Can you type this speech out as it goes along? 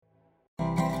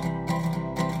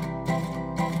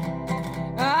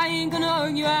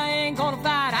argue, I ain't gonna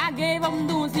fight. I gave up on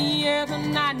doing the other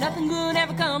night. Nothing good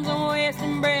ever comes on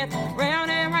wasting breath. Round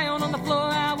and round on the floor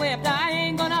I wept. I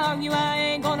ain't gonna argue, I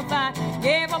ain't gonna fight.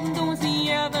 Gave up on doing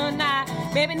the other night.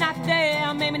 Maybe not today,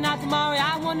 or maybe not tomorrow.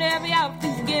 I wonder every hour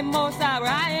things will get more sour.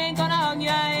 I ain't gonna argue,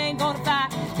 I ain't gonna fight.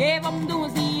 Gave up on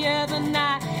doing the other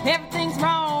night. Everything's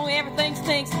wrong, everything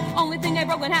stinks. Only thing they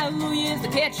broken, hallelujah, is the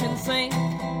kitchen sink.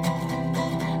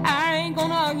 I ain't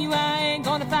gonna argue, I ain't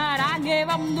gonna fight. I gave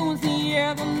up on doing the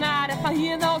other night. If I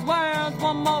hear those words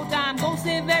one more time, gonna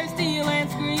sit very still and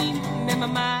scream in my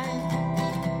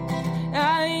mind.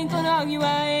 I ain't gonna argue,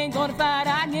 I ain't gonna fight.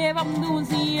 I gave up on doing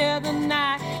the other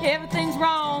night. Everything's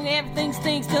wrong, everything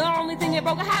stinks. The only thing that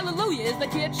broke a hallelujah is the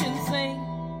kitchen sink.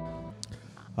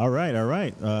 All right, all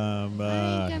right. I ain't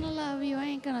gonna love you, I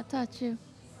ain't gonna touch you.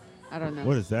 I don't know.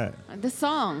 What is that? The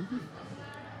song.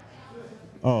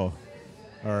 Oh,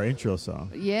 our intro song.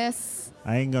 Yes.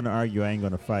 I ain't gonna argue, I ain't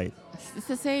gonna fight. It's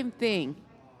the same thing.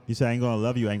 You said I ain't gonna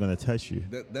love you, I ain't gonna touch you.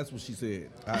 That's what she said.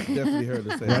 I definitely heard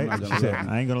her say, Right? I'm not She gonna said, love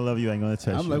you. I ain't gonna love you, I ain't gonna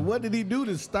touch I'm you. like, what did he do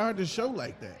to start the show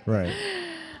like that? Right.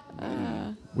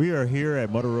 We are here at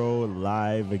Motorola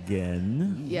Live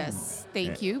again. Yes.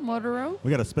 Thank you, Motoro.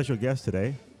 We got a special guest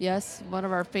today. Yes. One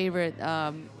of our favorite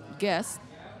guests.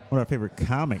 One of our favorite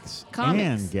comics. Comics.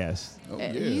 And guests. Oh,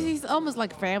 yeah. He's almost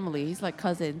like family. He's like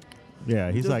cousin.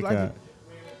 Yeah, he's Just like, like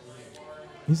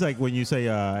he's like when you say,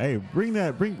 hey, bring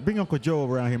Uncle Joe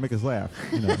around here, make us laugh.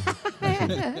 You know, that's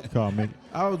what you call me.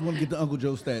 I always want to get the Uncle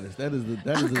Joe status. That is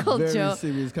Uncle a very Joe.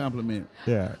 serious compliment.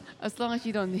 Yeah, As long as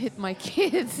you don't hit my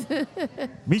kids.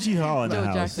 Michi Hall in the Joe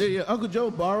house. Jackson. Yeah, Uncle Joe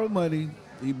borrowed money.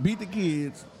 He beat the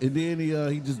kids, and then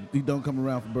he don't come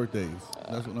around for birthdays.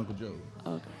 That's what Uncle Joe.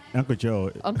 Okay. Uncle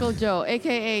Joe. Uncle Joe,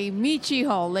 a.k.a. Michi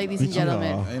Hall, ladies and Michi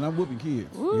gentlemen. Hall. And I'm whooping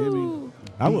kids. You hear me? Woo.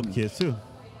 I whoop kids too.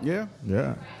 Yeah.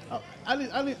 Yeah, I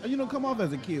didn't come off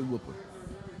as a kid whooper.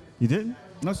 you didn't?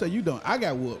 No, say you don't. I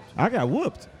got whooped. I got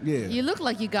whooped. Yeah. You look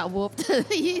like you got whooped.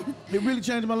 It really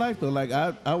changed my life though. Like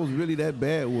I was really that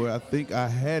bad where I think I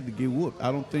had to get whooped.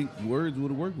 I don't think words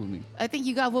would have worked with me. I think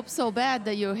you got whooped so bad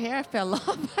that your hair fell off.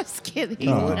 I'm just kidding.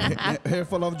 Oh. Hair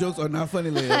fall off jokes are not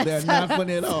funny, Leia. They're not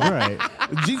funny at all. Right.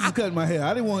 Jesus cut my hair.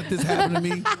 I didn't want this to happen to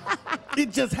me.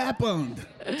 It just happened.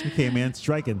 He came in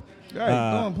striking. All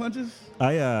right, throwing punches.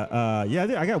 I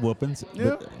got whoopings. Yeah.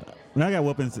 But when I got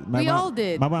whoopings, We all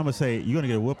did. My mom would say, "You're gonna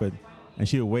get a whooping," and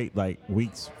she would wait like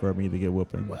weeks for me to get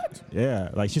whooping. What? Yeah,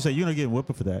 like she said, "You're gonna get a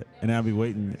whooping for that," and I'll be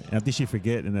waiting. And I think she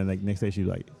forget, and then like next day she's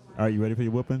like, "Are you ready for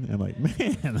your whooping?" And I'm like, "Man,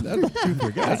 she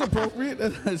forgot." That's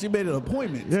appropriate. She made an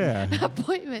appointment. Yeah,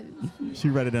 Appointment. she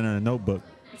read it in her notebook.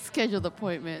 Scheduled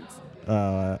appointments.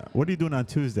 What are you doing on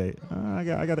Tuesday? I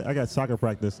got soccer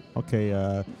practice.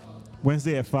 Okay.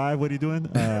 Wednesday at 5. What are you doing?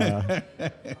 I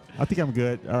think I'm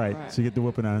good. All right. Right. So you get the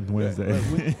whooping on Wednesday.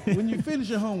 When you finish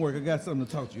your homework, I got something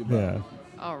to talk to you about. Yeah.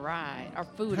 All right. Our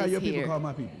food How is your here. people call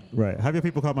my people. Right. Have your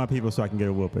people call my people so I can get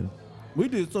a whooping. We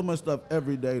did so much stuff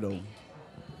every day though.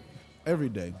 Every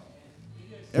day.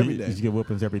 Every day. Did you get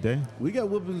whoopings every day? We got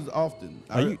whoopings often.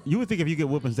 You would think if you get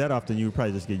whoopings that often, you would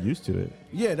probably just get used to it.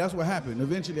 Yeah, that's what happened.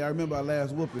 Eventually, I remember our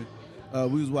last whooping.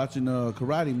 We was watching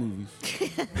karate movies,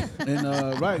 and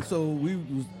right, so we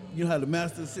was, you know how the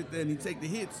master sit there and he take the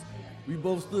hits. We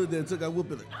both stood there and took our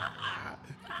whooping.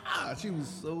 Like, she was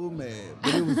so mad,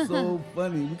 but it was so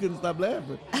funny. We couldn't stop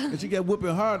laughing, and she kept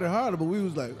whooping harder and harder. But we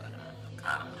was like,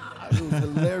 it was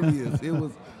hilarious. It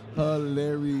was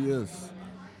hilarious.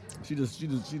 She just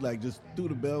threw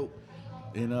the belt,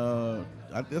 and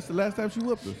that's the last time she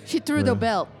whooped us. She threw the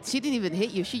belt. She didn't even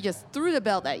hit you. She just threw the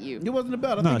belt at you. It wasn't a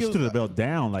belt. I No, think she it was, threw the belt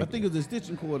down. Like I think it was a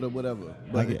stitching cord or whatever.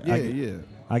 But yeah.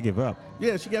 I give up.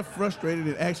 Yeah, she got frustrated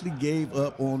and actually gave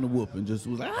up on the whooping. Just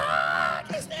was like, I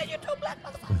can't stand you two black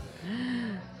motherfuckers.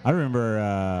 I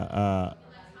remember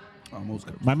Almost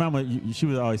cursed. my mom. She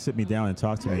would always sit me down and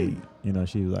talk to me. You know,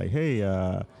 she was like, "Hey,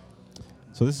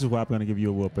 so this is why I'm going to give you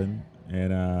a whooping,"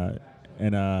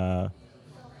 and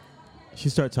she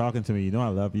started talking to me. You know, I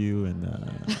love you, and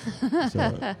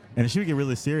she would get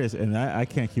really serious, and I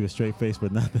can't keep a straight face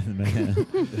with nothing,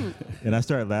 man. And I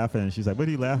started laughing, and she's like, "What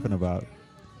are you laughing about?"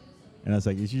 And I was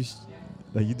like, "You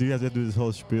do have to do this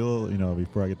whole spiel, you know,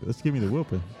 before I get. Let's give me the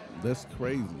whooping." That's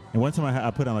crazy. And one time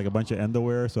I put on like a bunch of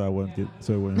underwear so it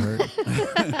wouldn't hurt.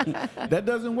 That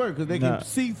doesn't work because they No. can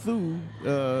see through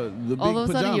the big All of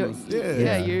a sudden,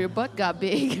 pajamas. your butt got You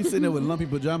big. sitting there with lumpy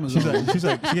pajamas She's on.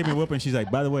 like, she gave me a whooping. She's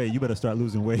like, by the way, you better start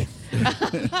losing weight.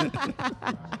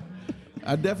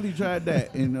 I definitely tried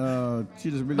that, and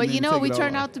she just really. But made you me know, take we it all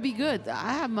turned off. out to be good.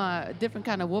 I have a different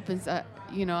kind of whoopings. I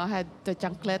had the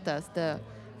chancletas, the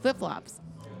flip-flops.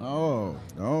 Oh.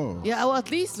 Yeah, well, at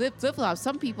least flip-flops.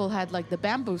 Some people had like the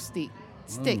bamboo stick.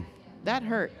 stick. That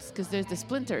hurts because there's the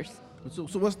splinters. So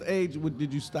what's the age?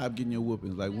 Did you stop getting your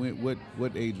whoopings? Like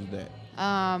what age was that?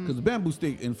 Because the bamboo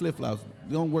stick and flip flops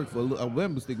don't work for a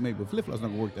bamboo stick, maybe, but flip flops not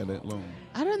gonna work that long.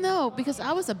 I don't know because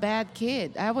I was a bad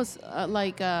kid. I was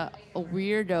like a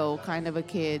weirdo kind of a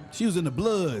kid. She was in the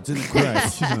Bloods, in the Right.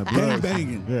 Crips, She's in the gang blood.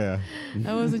 banging. Yeah.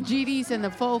 I was the GDs and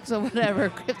the folks or whatever,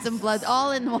 Crips and Bloods,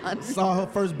 all in one. Saw her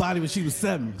first body when she was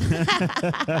 7.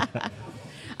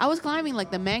 I was climbing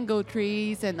like the mango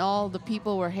trees and all the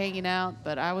people were hanging out,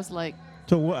 but I was like,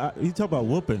 So what? You talk about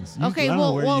whoopings. I okay, don't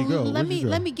know, well, where did you go? let Where'd me you go?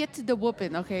 let me get to the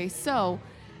whooping. Okay, so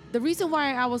the reason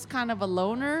why I was kind of a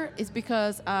loner is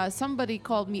because somebody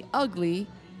called me ugly,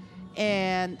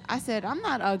 and I said I'm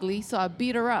not ugly, so I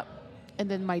beat her up,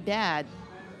 and then my dad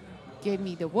gave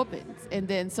me the whoopings, and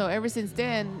then so ever since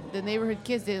then, the neighborhood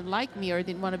kids didn't like me or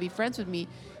didn't want to be friends with me,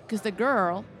 because the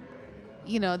girl,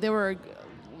 you know, they were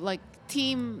like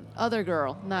team other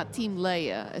girl, not team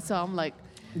Leia. So I'm like,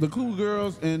 The cool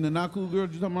girls and the not cool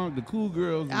girls, you talking about the cool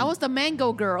girls? I was the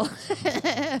mango girl.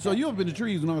 So you up in the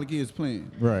trees when all the kids playing?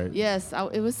 Right. Yes,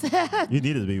 it was sad. You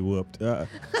needed to be whooped. Shut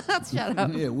up.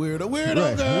 Yeah, weirdo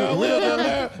Right. girl,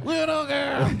 weirdo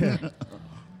girl.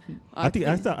 I think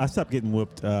I stopped getting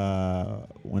whooped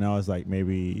when I was like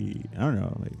maybe, I don't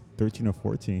know, like 13 or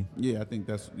 14. Yeah, I think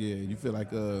you feel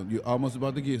like you're almost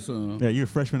about to get some. Yeah, you're a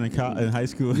freshman in high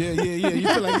school. Yeah. You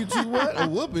feel like you too what? A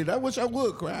whooping. I wish I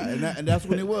would cry. And that's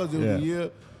when it was. It was Yeah. a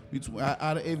year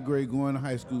out of 8th grade going to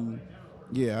high school.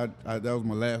 Yeah, that was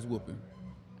my last whooping.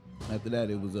 After that,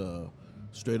 it was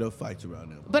straight up fights around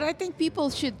there. But I think people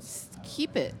should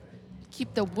keep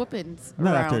the whoopings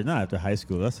Not around. after high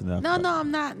school. That's enough. No, I'm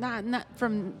not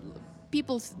from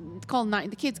people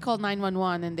the kids call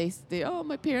 911 and they say, oh,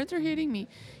 my parents are hitting me.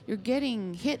 You're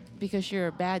getting hit because you're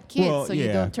a bad kid, Well, so you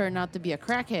yeah. don't turn out to be a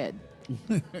crackhead.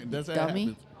 That's how it Dummy.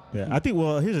 happens. Yeah, I think.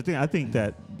 Well, here's the thing. I think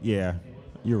that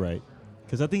you're right.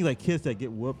 Because I think like kids that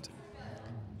get whooped,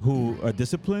 who are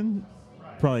disciplined,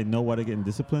 probably know why they're getting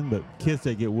disciplined. But kids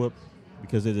that get whooped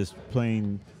because they're just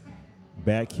plain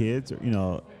bad kids, or, you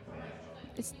know,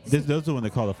 those are when they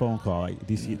call the phone call, like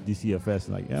DCFS,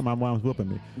 and like, yeah, my mom's whooping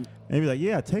me. And be like,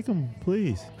 yeah, take them,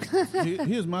 please.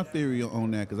 Here's my theory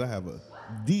on that, because I have a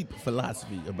deep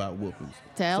philosophy about whoopings.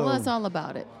 Tell So, us all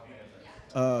about it.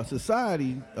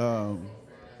 Society,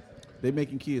 they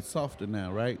making kids softer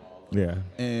now, right? Yeah.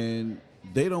 And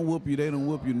they don't whoop you,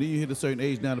 and then you hit a certain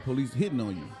age, now the police hitting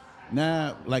on you.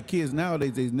 Now, like kids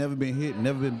nowadays, they've never been hit,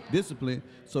 never been disciplined,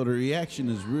 so the reaction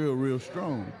is real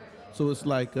strong. So it's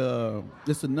like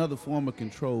it's another form of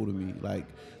control to me. Like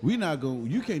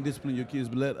you can't discipline your kids,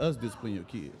 but let us discipline your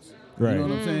kids. Right. You know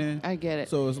what I'm saying? I get it.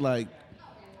 So it's like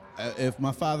if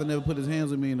my father never put his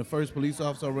hands on me, and the first police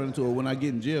officer I run into, or when I get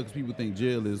in jail, because people think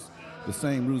jail is the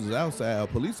same rules as outside, a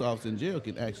police officer in jail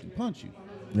can actually punch you.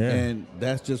 Yeah. And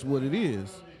that's just what it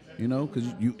is, you know, because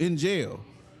you in jail.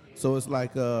 So it's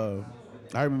like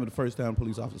I remember the first time a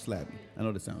police officer slapped me. I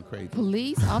know that sounds crazy.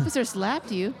 Police officer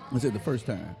slapped you. I said the first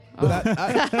time. But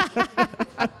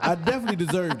I definitely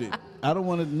deserved it. I don't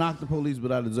want to knock the police,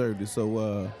 but I deserved it.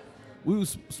 So we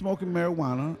was smoking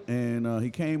marijuana, and he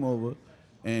came over,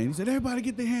 and he said, everybody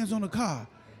get their hands on the car.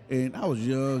 And I was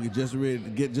young and just ready to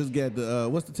get the,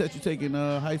 what's the test you take in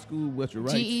high school? What's your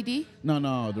rights? GED? No,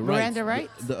 the rights. Miranda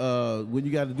rights? The when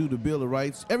you got to do the Bill of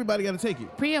Rights, everybody got to take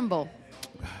it. Preamble.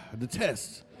 The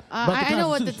test. About the I know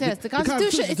what the Constitution. test. The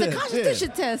Constitution. It's a test,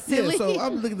 Constitution test, silly. Yeah, so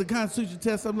I'm looking at the Constitution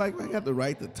test. I'm like, I got the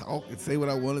right to talk and say what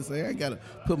I want to say. I got to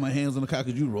put my hands on the car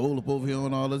because you roll up over here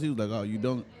on all this. He was like, oh, you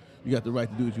don't. You got the right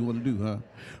to do what you want to do, huh?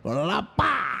 La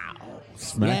pow!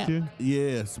 Smacked you?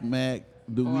 Yeah, smacked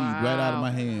the weed right out of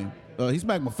my hand. He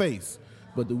smacked my face,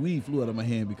 but the weed flew out of my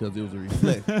hand because it was a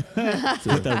reflex.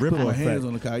 So With that put ripple my hands effect.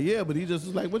 on the car. Yeah, but he just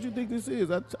was like, what you think this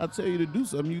is? I tell you to do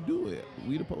something, you do it.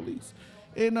 We the police.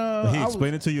 And He I was-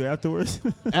 explained it to you afterwards.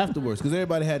 afterwards, because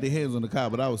everybody had their hands on the car,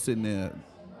 but I was sitting there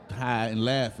high and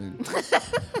laughing.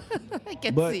 I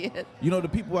can But see it. you know, the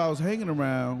people I was hanging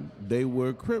around, they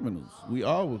were criminals. We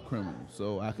all were criminals,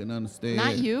 so I can understand.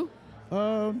 Not you.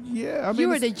 Yeah, I mean, You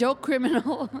were it's- the joke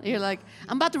criminal. You're like,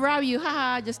 I'm about to rob you.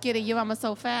 Haha, just kidding. Your mama's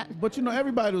so fat. But you know,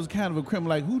 everybody was kind of a criminal.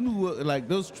 Like, who knew? Like,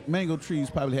 those mango trees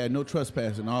probably had no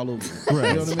trespassing all over. Right.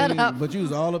 You know what I Shut mean? up. But you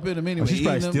was all up in them anyway. she's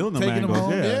probably eating them, stealing the taking them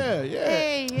mangoes, home. yeah. Yeah.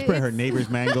 Hey, Probably her neighbor's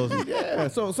mangoes. Yeah,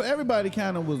 so everybody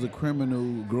kind of was a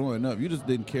criminal growing up. You just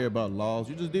didn't care about laws.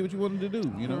 You just did what you wanted to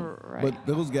do, you know. Right. But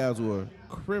those guys were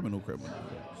criminals.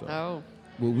 So, Oh.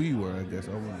 well, we were, I guess.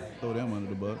 I wouldn't throw them under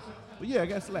the bus. But yeah, I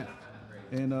got slapped,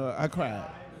 and I cried.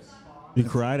 You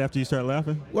cried after you started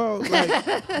laughing? Well,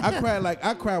 like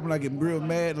I cry when I get real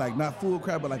mad, like not full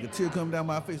cry, but like a tear come down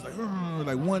my face,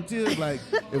 like one tear. Like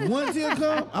if one tear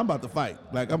come, I'm about to fight.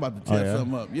 Like I'm about to tear yeah?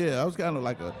 something up. Yeah, I was kind of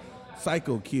like a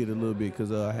psycho kid a little bit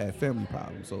because I had family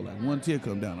problems. So like one tear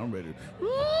come down, I'm ready.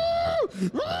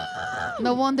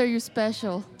 No wonder you're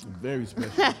special. Very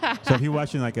special. So if you're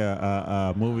watching like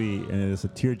a movie and it's a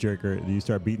tearjerker, do you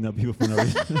start beating up people for no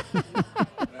reason?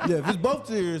 Yeah, if it's both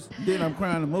tears, then I'm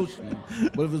crying emotionally.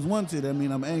 But if it's one tear, that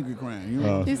means I'm angry crying. You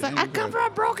know? He's like, I come from a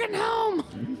broken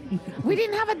home. We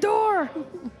didn't have a door.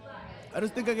 I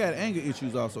just think I got anger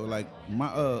issues also. Like my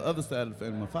other side of the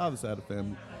family, my father's side of the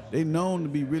family, they known to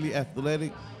be really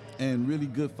athletic and really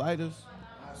good fighters.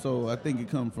 So I think it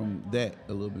comes from that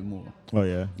a little bit more. Oh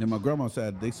yeah. And my grandma's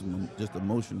side, they some just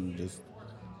emotional,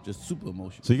 just super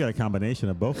emotional. So you got a combination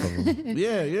of both of them.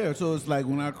 Yeah. So it's like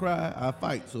when I cry, I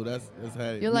fight. So that's how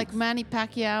it You're like mix. Manny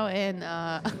Pacquiao and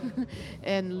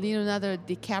and Leonardo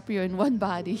DiCaprio in one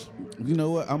body. You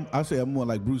know what? I say I'm more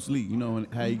like Bruce Lee. You know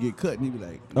how he get cut and he be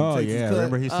like, Oh takes his yeah. cut.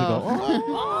 Remember he used to go.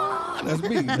 Oh, that's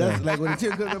me. That's like when the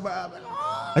tear comes in my eye, I'm like,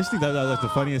 I just think that was like the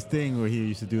funniest thing where he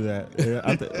used to do that.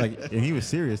 And he was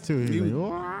serious too. He was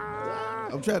like,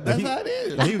 I'm trying. That's how it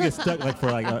is. Like, he would get stuck like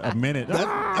for like a minute.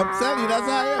 I'm telling you, that's how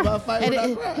I am. I fight And when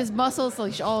I cry. his muscles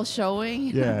like all showing.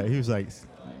 Yeah, he was like,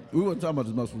 We weren't talking about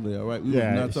his muscle there, all right? We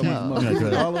Yeah, were not talking about his yeah, muscle.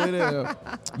 good. All the way there.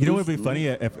 you know what would be funny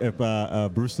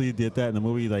if Bruce Lee did that in the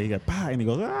movie? Like he got bah, and he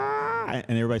goes and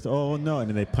everybody says, "Oh no!" and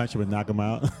then they punch him and knock him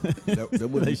out. That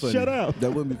wouldn't be Like, funny. shut up.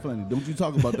 That wouldn't be funny. Don't you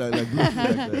talk about that like Bruce Lee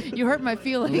like that. You hurt my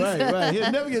feelings. Right.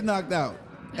 He'll never get knocked out.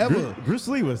 Ever. Bruce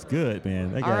Lee was good,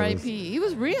 man. That guy R.I.P. He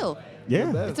was real. Was,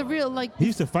 yeah. Bad. It's a real like. He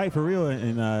used to fight for real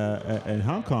in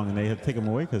Hong Kong, and they had to take him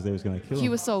away because they was gonna kill him. He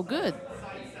was so good,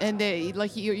 and they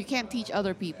like you can't teach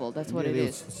other people. That's what Yeah, it they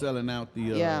is. was selling out the.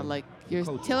 Yeah, like you're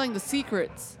culture. telling the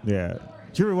secrets. Yeah.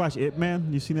 Did you ever watch Ip Man?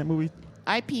 You seen that movie?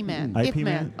 IP Man. IP Ip Man.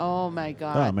 Man? Oh my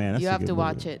God. Oh, man, that's you a have good to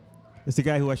watch movie. it. It's the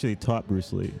guy who actually taught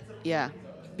Bruce Lee. Yeah.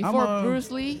 Before I'm,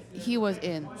 Bruce Lee, he was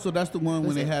in. So that's the one when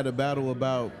Was they it? had a battle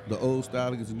about the old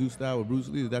style against the new style with Bruce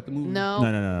Lee. Is that the movie? No.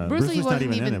 No. Bruce Lee Lee's not wasn't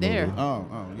even in even that there. movie. Oh,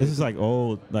 yeah. This is like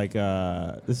old, like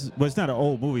this is. Well, it's not an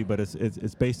old movie, but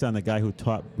it's based on the guy who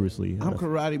taught Bruce Lee. how I'm to-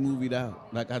 karate movied out.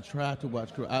 Like I tried to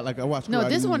watch karate. I watched. No, karate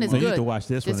this one movie is No, you good. need to watch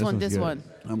this one. This one's This good. one.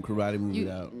 I'm karate moved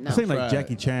You- out. no. It's like Tried.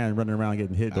 Jackie Chan running around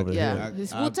getting hit over the Yeah. head.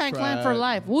 His I've Wu-Tang Clan for tried.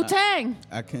 life. Wu-Tang.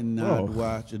 I cannot Whoa.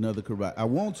 watch another karate. I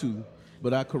want to,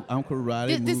 but I'm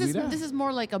karate This moved out. is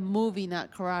more like a movie,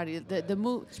 not karate. The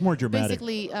movie. It's more dramatic.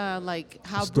 Basically, like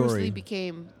how Story. Bruce Lee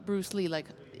became Bruce Lee. Like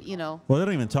you know, Well, they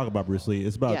don't even talk about Bruce Lee.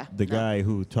 It's about Yeah, the no. guy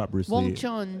who taught Bruce Wong Lee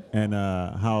Chun. and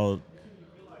how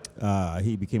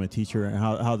he became a teacher and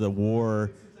how the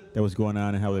war that was going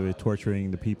on and how they were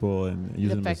torturing the people and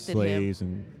using them as affected him. slaves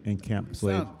and camp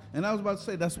slaves. And I was about to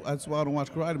say that's why I don't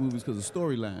watch karate movies because the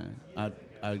storyline.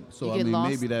 So You I get mean lost?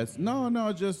 maybe that's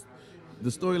no just the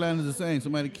storyline is the same.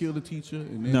 Somebody killed a teacher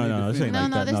and then No, they this ain't defend No, like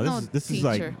no, that. there's No, no this is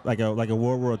teacher. like a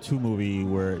World War II movie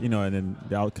where and then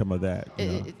the outcome of that. you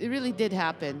know. it really did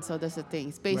happen. So that's the thing.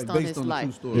 It's based Like, on based his on the life.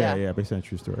 true story. Yeah, based on a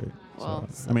true story. Well,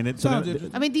 so, I mean, Sounds they're,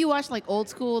 interesting. I mean, do you watch like old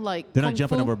school like? they're not Kung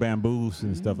jumping Fu? over bamboos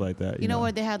and stuff like that. You know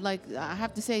what they had like? I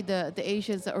have to say the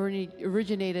Asians that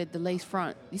originated the lace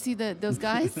front. You see those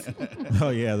guys? Oh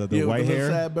yeah, the Yeah, with white the little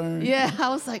hair. sideburn. Yeah, I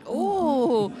was like,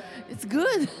 oh, it's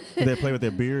good. They play with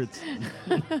their beards.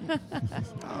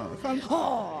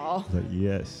 Oh, Like,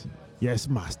 yes,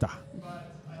 master.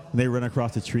 And they run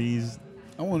across the trees.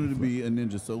 I wanted to be a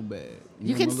ninja so bad.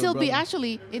 you know can my still little be brother?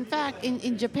 actually. In fact,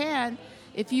 in Japan,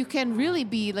 if you can really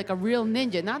be like a real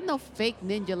ninja, not no fake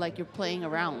ninja like you're playing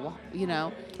around, you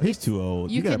know. He's too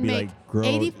old. You gotta can be make like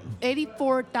grown.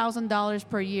 $84,000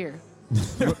 per year.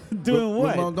 Doing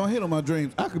what? Ramon, don't hit on my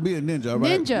dreams. I could be a ninja, all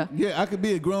right? Ninja. Yeah, I could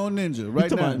be a grown ninja You right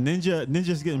talking now. about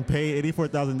ninjas getting paid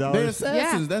 $84,000? They're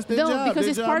assassins. That's their no, job. because Their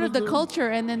it's job part is of the to- culture,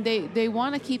 and then they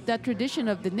want to keep that tradition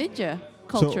of the ninja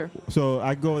culture. So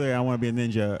I go there. I want to be a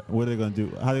ninja. What are they gonna do?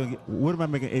 What am I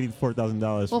making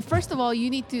 $84,000? Well, first of all, you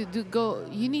need to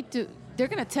You need to. They're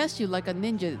gonna test you like a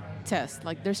ninja test.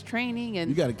 Like there's training and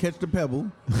You got to catch the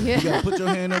pebble. Yeah. You got to put your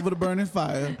hand over the burning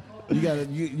fire. You got to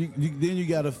then you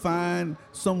got to find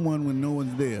someone when no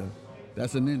one's there.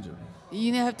 That's a ninja.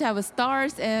 you have to have a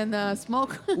stars and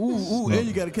smoke. Ooh, and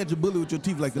you got to catch a bullet with your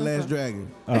teeth like the last dragon.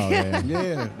 Oh man.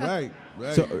 Yeah, right.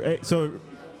 So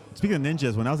speaking of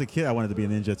ninjas, when I was a kid, I wanted to be a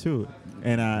ninja too.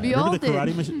 And We remember all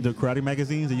the karate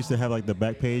magazines? They used to have like the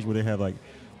back page where they have like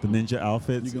the ninja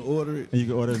outfits. You can order it. and you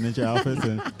can order the ninja outfits.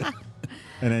 And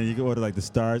And then you can order like the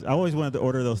stars. I always wanted to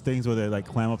order those things where they like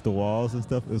climb up the walls and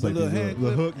stuff. It was The like little these hand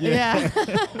little hook. Yeah.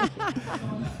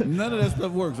 None of that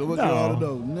stuff works. I want you all to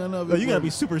know. None of it. No, you gotta be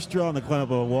works. super strong to climb up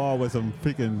a wall with some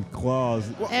freaking claws.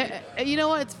 You know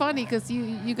what? It's funny because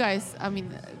you guys. I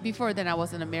mean, before then I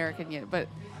wasn't American yet, but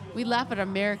we laugh at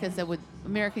American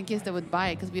kids that would buy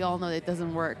it because we all know that it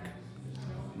doesn't work.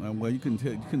 Well, you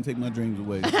couldn't take my dreams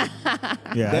away.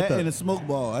 Yeah, I That thought- and a smoke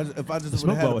ball. If I just smoke would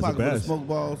have had ball a was the pocket full of best. smoke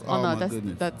balls, Oh, oh no, my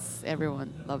goodness. that's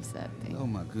everyone loves that thing. Oh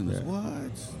my goodness. Yeah.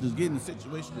 What? Just get in a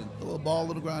situation and throw a ball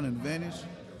on the ground and vanish.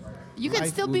 You can Life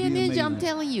still would be a be ninja. I'm amazing.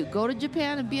 telling you. Go to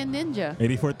Japan and be a ninja.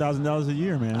 $84,000 a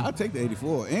year, man. I'll take the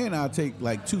 84, and I'll take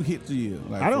like 2 hits a year.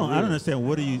 Like, I don't for real. understand.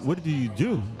 What do you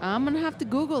do? I'm gonna have to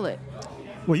Google it.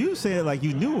 Well, you say it like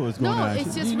you knew what was going No, on.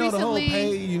 it's just You know the whole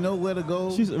recently. pay. You know where to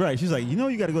go. She's right. She's like, you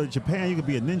got to go to Japan. You could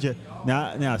be a ninja.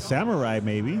 Now, samurai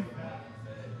maybe,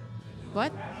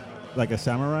 What? like a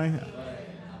samurai.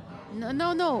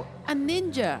 No, a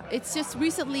ninja. It's just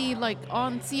recently like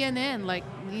on CNN, like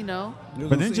You But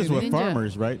gonna ninjas see were it? Ninja.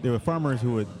 farmers, right? They were farmers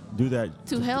who would do that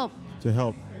to help. to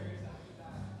help.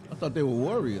 I thought they were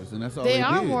warriors, and that's all They they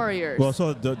are did. warriors. Well,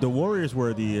 so the warriors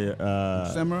were the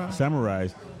Samurai?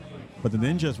 samurais, but the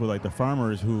ninjas were like the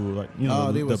farmers who, like,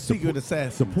 Oh, they were the secret the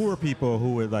assassins. poor people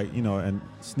who would, like, and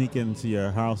sneak into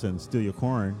your house and steal your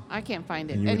corn. I can't find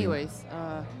it. And you wouldn't-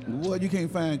 Anyways, Well, you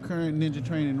can't find current ninja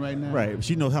training right now. Right.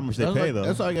 She knows how much they That's, pay like, though.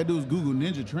 that's all you gotta do is Google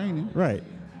ninja training. Right.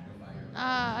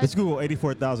 Let's Google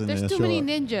 84,000. there's and too show many up.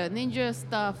 ninja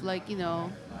stuff, like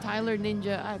Tyler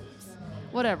Ninja.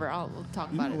 Whatever. We'll talk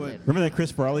You about know it what? later. Remember that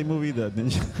Chris Farley movie, the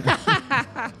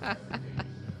ninja?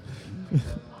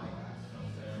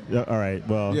 Yeah, all right.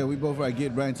 Well, Yeah, we both right.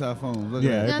 Get right into our phones. Look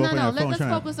Yeah. at that. both on No. our phone Let's trying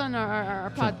to- focus on our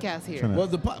podcast here. trying to- Well,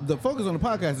 the focus on the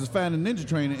podcast is finding ninja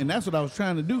training, and that's what I was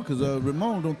trying to do because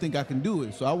Ramon don't think I can do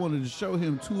it. So I wanted to show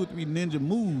him 2 or 3 ninja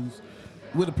moves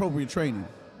with appropriate training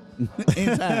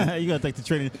in time. you gotta take the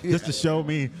training just to show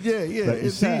me. Yeah, Like, you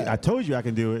it's see, time. I told you I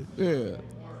can do it. Yeah,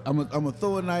 I'm gonna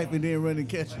throw a knife and then run and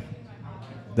catch it.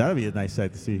 That'd be a nice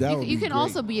sight to see. That would You be can great.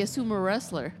 also be a sumo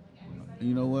wrestler.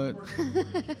 You know what?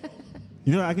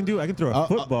 You know what I can do? I can throw a I'll-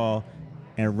 football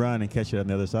and run and catch it on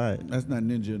the other side. That's not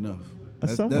ninja enough.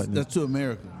 That's somewhat That's too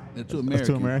American. That's too That's American.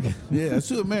 too American? Yeah, that's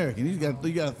too American.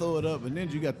 You gotta throw it up, and then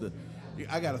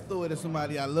I gotta throw it at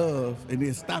somebody I love, and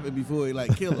then stop it before it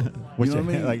like kill them. With You know your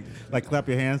what I mean? hand, like clap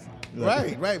your hands.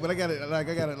 Right. But I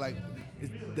gotta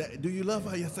do you love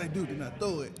her? Yes, I do. Then I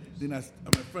throw it. Then I'm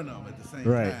in front of them at the same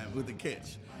Right. time with the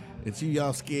catch. And she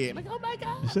y'all scared. Like, oh my You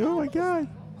God. say, oh my God.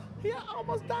 He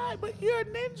almost died, but you're a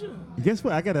ninja. Guess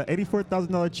what? I got an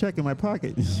 $84,000 check in my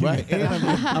pocket. Right. And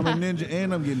I'm a ninja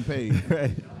and I'm getting paid.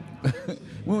 right.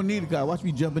 We don't need a car. Watch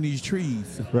me jump in these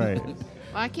trees. Right. Well,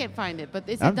 I can't find it, but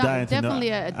it's I'm dying to know. definitely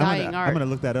a dying art. I'm gonna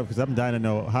look that up because I'm dying to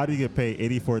know how do you get paid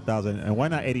 84,000 and why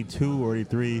not 82 or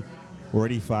 83 or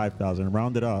 85,000?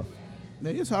 Round it off.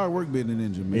 Man, it's hard work being a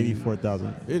ninja, man.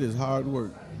 84,000. It is hard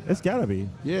work. It's gotta be.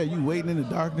 Yeah, you waiting in the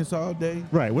darkness all day.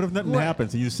 Right. What if nothing What?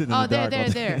 happens and you sitting in Oh, the dark? there.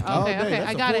 all day? Okay, All day. okay, That's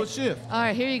I a got full it. shift. All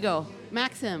right, here you go.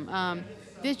 Maxim,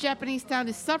 this Japanese town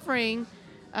is suffering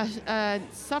a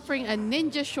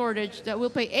ninja shortage that will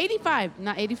pay 85,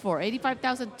 not 84,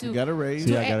 85,000 You got a raise.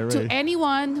 Yeah, I got it to right.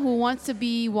 anyone who wants to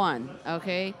be one.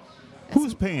 Okay,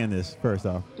 Who's paying this first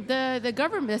off? the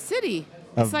government, the city.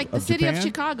 It's Of- like the of city Japan? of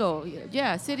Chicago.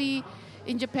 Yeah, city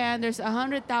in Japan. There's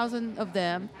 100,000 of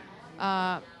them.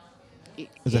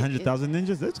 Is 100,000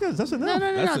 ninjas? That's good. That's enough.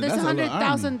 No. That's There's a lot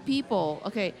 100,000 people.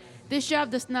 Okay, this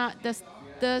job does not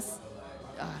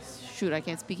shoot. I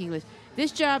can't speak English.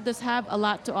 This job does have a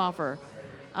lot to offer.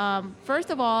 First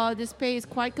of all, this pay is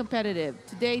quite competitive.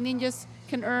 Today, ninjas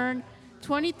can earn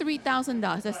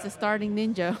 $23,000. That's the starting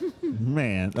ninja.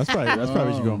 Man, that's probably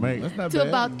what you're gonna make. That's not to bad.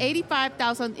 about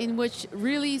 85,000, in which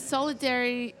really solid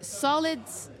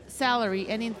salary,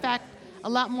 and in fact, a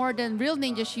lot more than real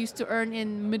ninjas used to earn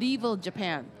in medieval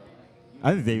Japan.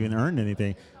 I think they even earned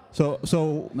anything.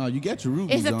 So No, you got your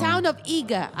rubies It's the on. town of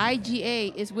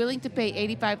IGA is willing to pay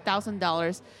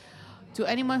 $85,000 to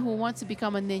anyone who wants to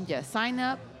become a ninja. Sign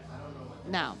up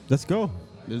now. let's go.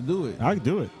 Let's do it. I can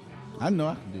do it. I know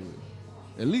I can do it.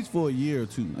 At least for a year or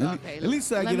two. Okay, At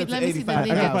least I let get me- up let to me see the 85.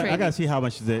 ninja I training. gotta see how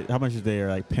much they are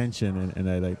like pension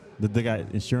and they got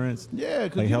insurance. Yeah,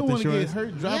 because like you health don't want to get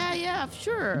insurance. hurt driving. Yeah,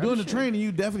 sure. Doing I'm the sure. training,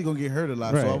 you definitely going to get hurt a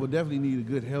lot. So I Right. would definitely need a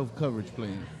good health coverage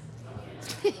plan.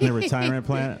 Their retirement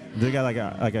plan. They got like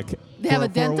a. They have a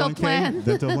 401k, dental plan.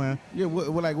 Dental plan. Yeah,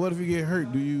 what if you get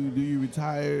hurt? Do you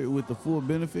retire with the full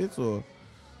benefits or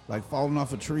like falling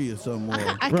off a tree or something,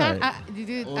 or, I Right. can't.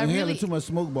 Dude, or I inhaling really. too much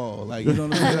smoke ball. Like, you know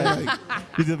what I'm saying? Like,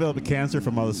 You develop a cancer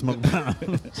from all the smoke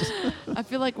bombs. I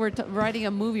feel like we're writing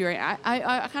a movie, right?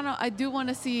 I do want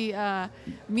to see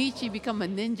Michi become a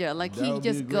ninja. Like That he would be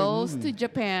a just great goes movie. to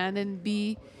Japan and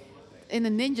be in a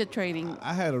ninja training.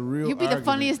 I had a real. You'd be the argument.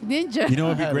 funniest ninja. You know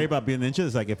what would I be had great it. about being ninja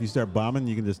is like if you start bombing,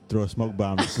 you can just throw a smoke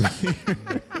bomb.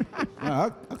 Nah,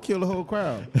 I'll kill the whole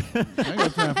crowd. I ain't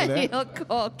got time for that. He'll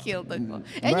go kill the. And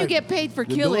you Right. get paid for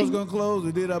The killing. door's gonna close,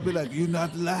 and then I'll be like, "You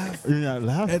not laugh? You're not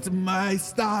laughing. That's my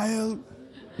style."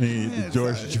 And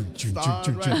George, Stars,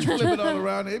 right? Flip it all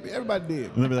around. Everybody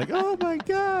did. and they'll be like, "Oh my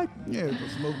God!" Yeah, it's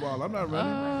a smoke ball. I'm not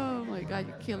running. Oh my God,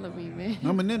 you're killing me, man.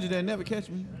 I'm a ninja that never catch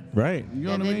me. Right. You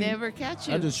know And what I they mean? never catch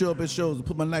you. I just show up at shows and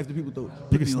put my knife to people's throat.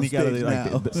 You Put can me on sneak out of the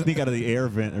stage now. sneak out of the air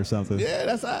vent or something. Yeah,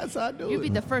 that's how I do You'd it. be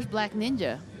the first black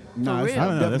ninja. Nah, For it's real. I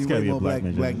don't know. That's definitely gotta way be a more black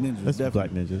ninja. Black ninjas. That's definitely.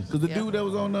 black ninjas. Because the Yeah. dude that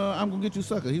was on I'm Gonna Get You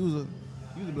Sucker, he was a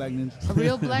black ninja. A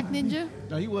real black ninja?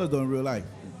 No, he was though in real life.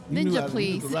 He knew how Ninja, to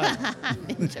please. use the right.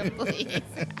 Ninja, please.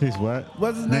 He's what?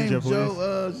 What's his name? Ninja,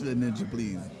 Joe. She said Ninja,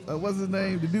 please. What's his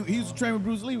name? The dude. He used to train with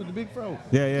Bruce Lee with the big fro.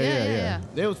 Yeah.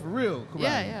 That was for real.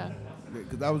 Yeah.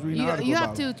 Because I was reading an You, article you have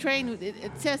about to it. train.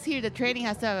 It says here the training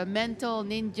has to have a mental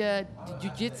ninja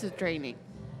jiu-jitsu training.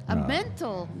 A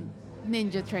mental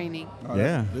ninja training. Oh,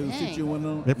 Yeah. They would sit Dang. you in one of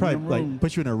them, They probably one of them like rooms.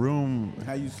 put you in a room.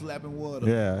 How you slapping water?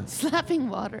 Yeah. Slapping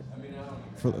water.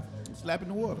 For, Slapping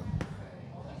the water.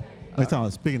 like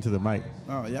talking, speaking to the mic.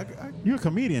 Oh yeah. You're a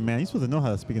comedian, man. You're supposed to know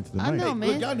how to speak into the I mic. know, man.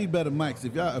 Look, y'all need better mics.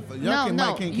 If y'all No, can, no.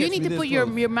 mic can't You catch need me to this put your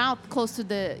close. mouth close to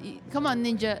the. Come on,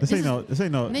 ninja. This ain't no. This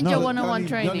ain't no. Ninja no, 101 Y'all need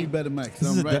training. better mics. This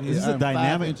is, I'm right this is here. a I'm 5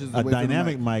 dynamic, inches a away from the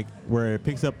dynamic mic. mic where it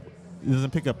picks up. It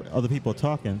doesn't pick up other people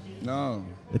talking. No.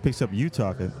 It picks up you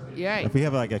talking. You're right. If we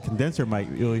have like a condenser mic,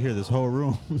 you'll hear this whole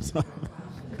room. So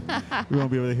we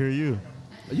won't be able to hear you.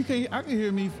 You can't. I can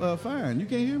hear me fine. You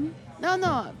can't hear me.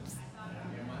 No.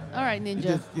 All right, You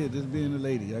ninja. just being a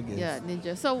lady, I guess. Yeah,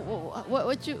 ninja. So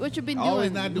what you been doing?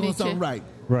 Always not doing Nietzsche? something right.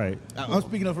 Right. I'm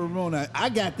speaking up for Ramona. I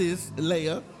got this,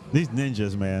 Leia. These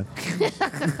ninjas, man.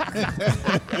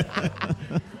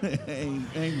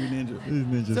 Angry ninja. These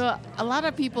ninjas. So a lot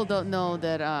of people don't know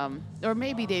that, or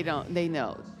maybe they don't. They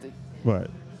know. What?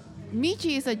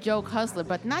 Michi is a joke hustler,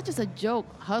 but not just a joke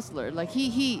hustler. Like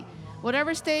he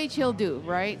whatever stage he'll do,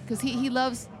 right? Because he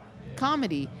loves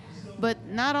comedy. But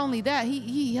not only that,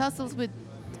 he hustles with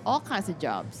all kinds of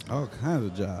jobs. All kinds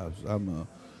of jobs. I'm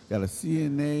got a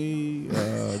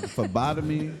CNA,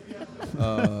 phlebotomy,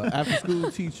 after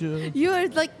school teacher. You are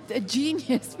like a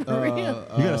genius for real.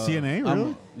 You got a CNA,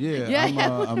 really? Yeah, I'm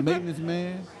yeah. a maintenance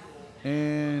man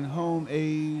and home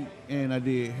aide, and I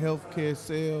did healthcare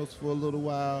sales for a little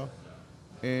while.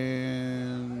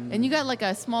 And And you got like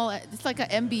a small, it's like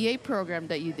an MBA program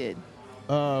that you did.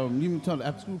 you mean talking the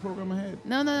after school program I had?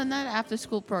 No, not an after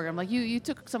school program. Like you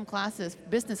took some classes,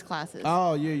 business classes.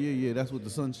 Oh yeah. That's with the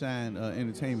Sunshine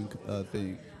Entertainment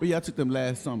thing. But yeah, I took them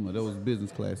last summer. Those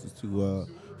business classes to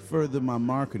further my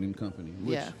marketing company.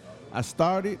 Which Yeah. I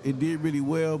started. It did really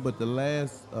well, but the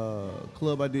last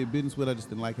club I did business with, I just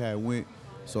didn't like how it went.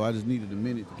 So I just needed a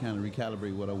minute to kind of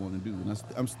recalibrate what I want to do. And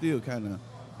I'm still kind of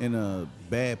in a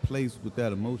bad place with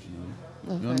that emotionally. You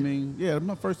know what I Okay. mean? Yeah, it's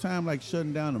my first time like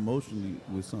shutting down emotionally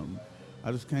with something.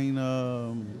 I just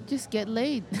can't. Just get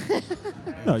laid.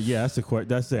 No, yeah,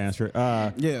 that's the answer.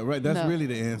 Yeah, right. That's No. really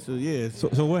the answer. Yeah.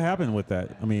 So what happened with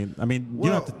that? I mean, you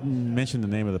don't have to mention the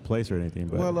name of the place or anything,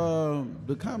 but Well,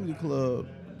 the comedy club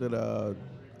that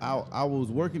I was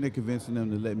working at convincing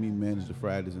them to let me manage the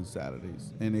Fridays and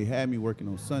Saturdays, and they had me working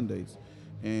on Sundays,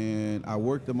 and I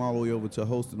worked them all the way over to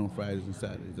hosting on Fridays and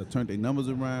Saturdays. I turned their numbers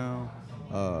around,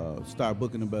 started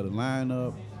booking a better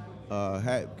lineup.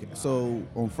 So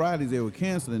on Fridays they were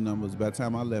canceling numbers. By the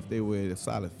time I left, they were at a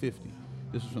solid 50.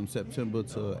 This was from September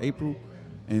to April,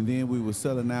 and then we were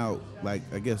selling out like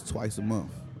I guess twice a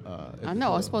month. at I the know. I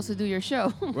club. was supposed to do your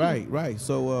show. Right.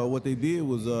 So what they did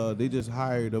was they just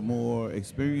hired a more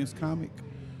experienced comic,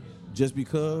 just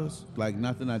because, like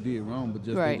nothing I did wrong, but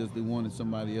just Right. they wanted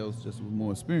somebody else just with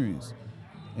more experience,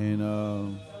 and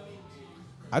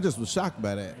I just was shocked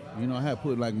by that. You know, I had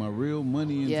put like my real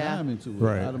money and Yeah. time into it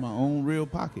Right. out of my own real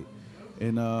pocket,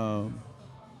 and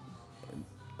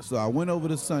so I went over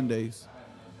to Sundays,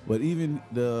 but even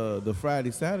the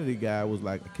Friday Saturday guy was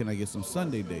like, "Can I get some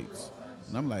Sunday dates?"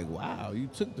 And I'm like, "Wow, you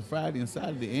took the Friday and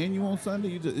Saturday, and you on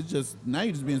Sunday? It's just now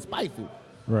you're just being spiteful."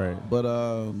 right. But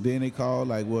then they called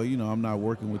like, "Well, you know, I'm not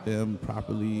working with them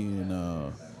properly, and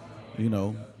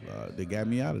they got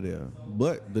me out of there."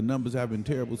 But the numbers have been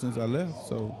terrible since I left.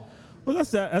 So Well,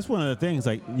 that's one of the things.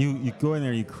 Like you go in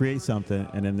there, you create something,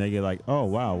 and then they get like, oh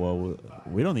wow, well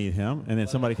we don't need him, and then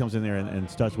somebody comes in there and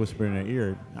starts whispering in their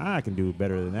ear, I can do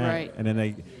better than that, Right. and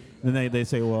then they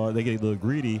say, well, they get a little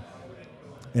greedy,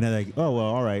 and they're like, oh well,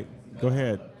 all right, go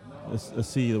ahead, let's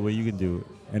see the way you can do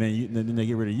it, and then they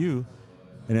get rid of you,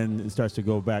 and then it starts to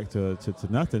go back to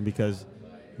nothing because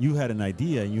you had an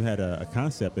idea and you had a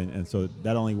concept, and so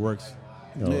that only works.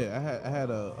 You know, Yeah, I had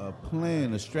a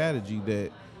plan, a strategy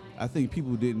that I think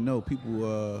people didn't know.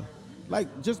 People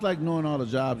just like knowing all the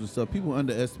jobs and stuff. People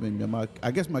underestimate me.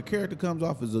 I guess my character comes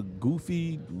off as a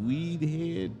goofy, weed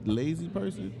head, lazy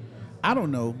person. I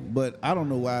don't know, but I don't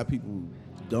know why people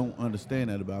don't understand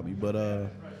that about me. But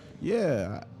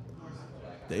yeah,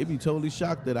 they be totally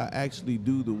shocked that I actually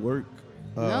do the work.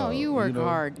 No, you work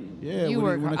hard. Yeah, you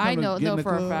work hard. I know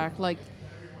for a club, fact. Like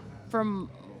from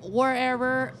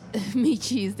wherever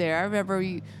Michi's there. I remember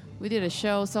we did a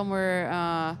show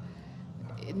somewhere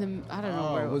in the I don't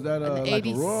know where. Was that in the like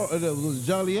 80s. was it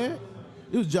Joliet?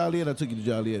 It was Joliet. I took you to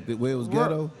Joliet, where it was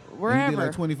ghetto. And you Wherever. did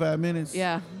like 25 minutes.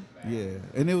 Yeah. Yeah,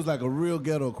 and it was like a real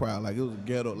ghetto crowd. Like it was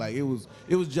ghetto. Like it was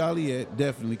Joliet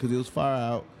definitely because it was far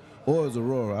out, or it was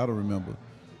Aurora. I don't remember.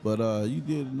 But you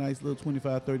did a nice little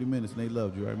 25, 30 minutes, and they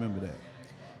loved you. I remember that.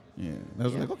 Yeah, and I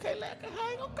was like, okay, let her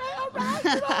hang. Okay, all right. You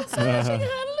know what I'm saying? She can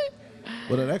handle it.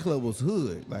 But that club was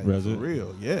hood, like Was for it?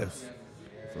 real. Yes,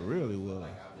 for real it was.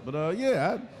 But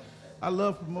yeah, I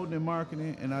love promoting and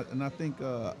marketing, and I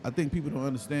think people don't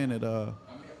understand that.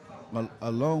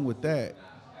 Along with that,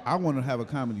 I want to have a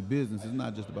comedy business. It's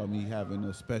not just about me having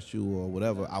a special or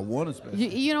whatever. I want a special,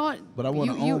 You know what? but I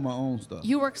want to own my own stuff.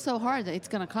 You work so hard that it's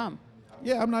gonna come.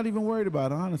 Yeah, I'm not even worried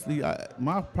about it, honestly.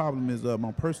 My problem is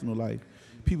my personal life.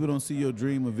 People don't see your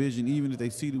dream or vision, even if they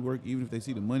see the work, even if they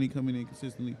see the money coming in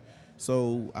consistently.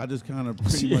 So I just kind of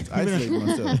pretty much isolate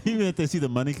myself. Even if they see the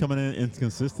money coming in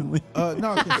inconsistently.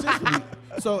 No, consistently.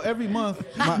 So every month,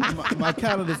 my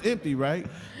calendar's empty, right?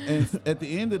 And at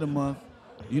the end of the month,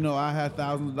 I had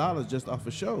thousands of dollars just off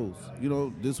of shows.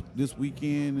 This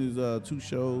weekend is 2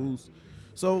 shows.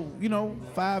 So,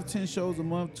 5, 10 shows a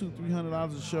month,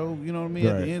 $200-300 a show. You know what I mean?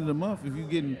 At Right. the end of the month, if you're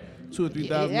getting $2,000 or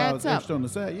 $3,000 adds up. extra on the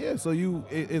side, yeah. So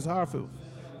it's hard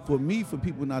for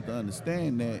people not to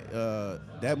understand that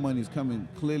that money is coming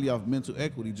clearly off mental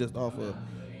equity, just off of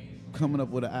coming up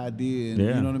with an idea. And,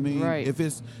 Yeah. You know what I mean? Right. If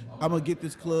it's I'm gonna get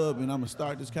this club and I'm gonna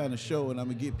start this kind of show and I'm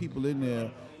gonna get people in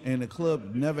there, and the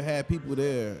club never had people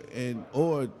there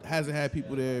or hasn't had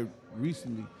people there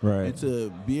recently, Right. and to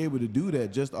be able to do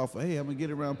that just off of, hey, I'm gonna get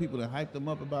around people and hype them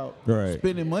up about Right.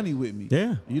 spending money with me.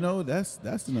 Yeah. That's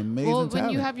an amazing Well, when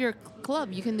talent. you have your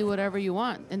club, you can do whatever you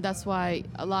want, and that's why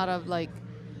a lot of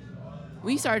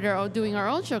we started doing our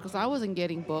own show because I wasn't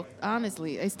getting booked.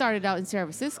 Honestly, I started out in San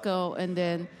Francisco, and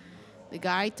then the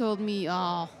guy told me,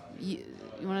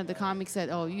 one of the comics said,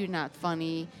 "Oh, you're not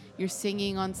funny. You're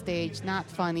singing on stage, not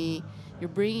funny. You're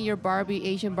bringing your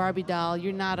Asian Barbie doll.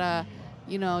 You're not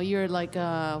you're like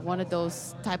one of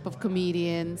those type of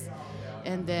comedians."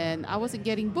 And then I wasn't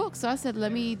getting booked, so I said,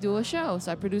 "Let me do a show."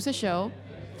 So I produced a show,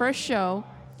 first show,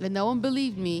 and no one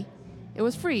believed me. It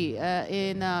was free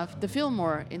in the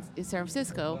Fillmore in San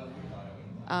Francisco.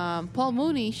 Paul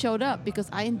Mooney showed up because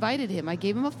I invited him. I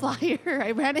gave him a flyer.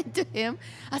 I ran into him.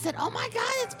 I said, "Oh my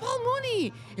God, it's Paul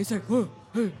Mooney!" He's like, "Whoa,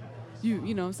 hey,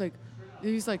 it's like."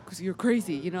 He's like, "You're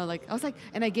crazy," I was like,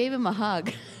 and I gave him a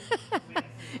hug.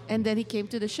 And then he came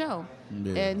to the show,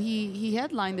 Yeah. and he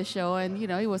headlined the show, and he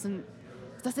wasn't.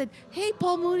 So I said, "Hey,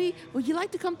 Paul Mooney, would you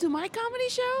like to come to my comedy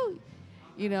show?"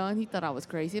 And he thought I was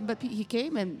crazy, but he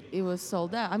came and it was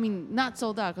sold out. I mean, not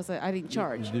sold out because I didn't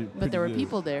charge, did but there were pretty good.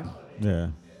 people there. Yeah.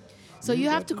 So you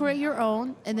have to create your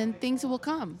own, and then things will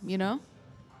come.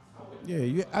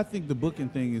 Yeah, I think the booking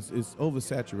thing is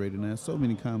oversaturated now. So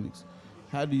many comics.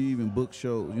 How do you even book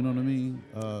shows? You know what I mean?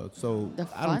 So The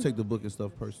I don't fun? take the booking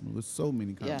stuff personal. There's so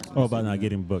many comics. Yeah. Oh, about not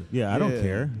getting booked. Yeah, I don't Yeah.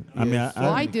 care. I Yeah, mean, so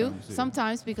Well, I many do comics, yeah.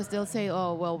 sometimes because they'll say,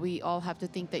 "Oh, well, we all have to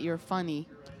think that you're funny."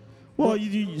 well,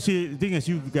 you see, the thing is,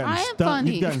 you've gotten I am stung.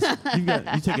 funny.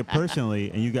 You take it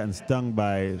personally, and you've gotten stung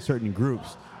by certain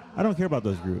groups. I don't care about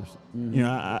those groups.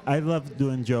 Mm-hmm. I love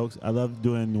doing jokes. I love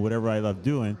doing whatever I love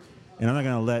doing, and I'm not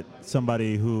gonna let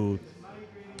somebody who,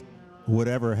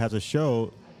 whatever, has a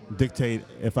show dictate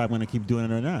if I'm going to keep doing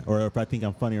it or not, or if I think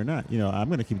I'm funny or not. I'm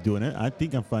going to keep doing it. I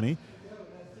think I'm funny.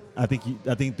 I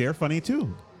think they're funny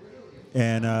too.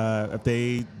 And if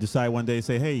they decide one day,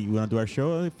 say, "Hey, you want to do our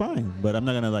show?" Fine. But I'm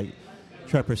not going to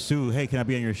try to pursue, "Hey, can I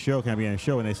be on your show? Can I be on your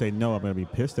show?" And they say no, I'm going to be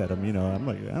pissed at them. I'm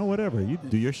like, "Oh, whatever. You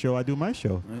do your show, I do my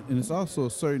show." And it's also a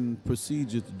certain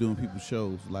procedure to doing people's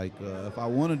shows. Like if I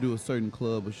want to do a certain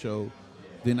club or show,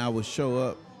 then I would show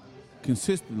up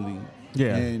consistently.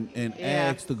 Yeah. And Yeah.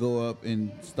 ask to go up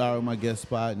and start on my guest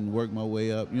spot and work my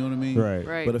way up. You know what I mean? Right.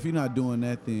 Right. But if you're not doing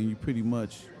that, then you're pretty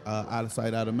much out of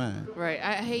sight, out of mind. Right.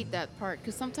 I hate that part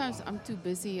because sometimes I'm too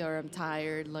busy or I'm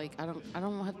tired. Like I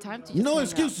don't have time to. Just No hang out.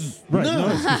 excuses. Right, None.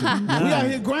 no excuses. We out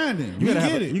here grinding. You gotta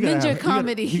get have, it. you gotta Ninja have,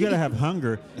 comedy. You gotta have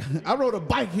hunger. I rode a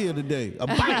bike here today. A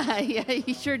bike. Yeah,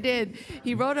 he sure did.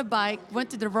 He rode a bike, went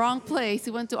to the wrong place.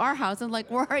 He went to our house. I'm like,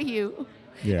 where are you?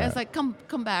 Yeah. And it's like,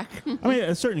 come back. I mean,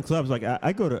 at certain clubs, like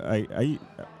I go to,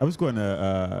 I was going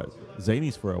to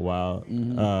Zanies for a while,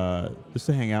 just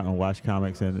to hang out and watch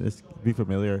comics and just be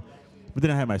familiar. But then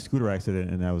I had my scooter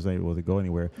accident and I was able to go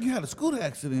anywhere. You had a scooter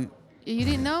accident. You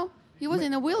didn't know? He was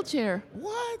in a wheelchair.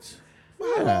 What?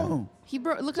 Yeah. Wow. He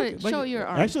broke. Look at it. Like, Show your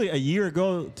arm. Actually, a year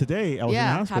ago today, I was in the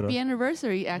yeah, hospital. happy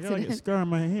anniversary I got accident. like a scar on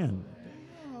my hand.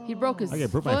 He broke his I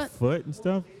broke foot, my foot and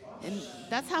stuff. and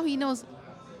that's how he knows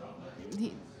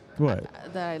What?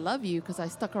 that I love you because I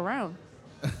stuck around.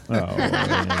 Oh, well,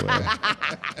 anyway.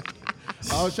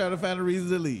 I was trying to find a reason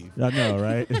to leave. I know,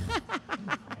 right?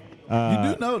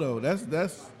 You do know though. That's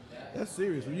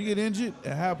serious. When you get injured,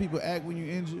 and how people act when you're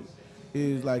injured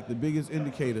is like the biggest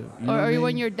indicator. You know what I Or mean?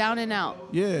 when you're down and out.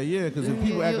 Yeah. Because if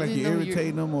people act like you you're know you're-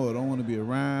 irritating them or don't want to be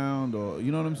around, or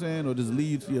you know what I'm saying, or just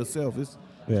leave to yourself, it's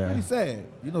Yeah. pretty sad.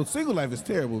 You know, single life is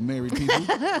terrible. Married people,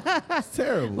 it's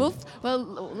terrible.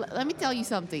 Let me tell you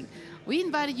something. We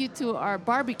invited you to our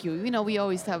barbecue. You know, we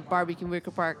always have barbecue in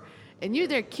Wicker Park. And you're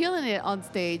there killing it on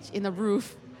stage in the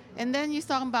roof. And then you're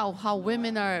talking about how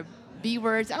women are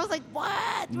B-words. I was like,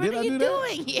 what? What Did are I you do that?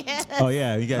 doing? Yes. Oh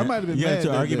yeah, you got I might have been you got mad into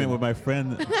an that argument day. with my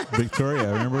friend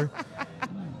Victoria. Remember?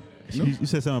 You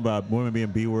said something about women being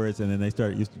B words, and then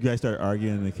you guys started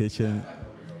arguing in the kitchen.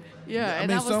 Yeah. I and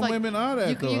mean, I was some like, women are that,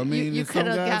 you, though. You, I mean, you, you some could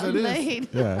have guys gotten are this. laid.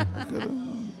 Yeah,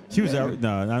 she was out.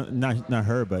 No, not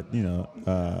her, but you know,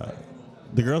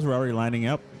 the girls were already lining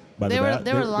up. By They the were ba-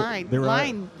 they were lined. They were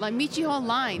Line. Like Michiho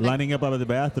line. lining up out of the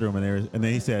bathroom, and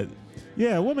then he said,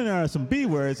 "Yeah, women are some B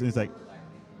words," and it's like,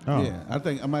 oh, Yeah, I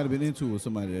think I might have been into it with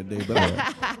somebody that day, but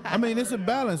I mean, it's a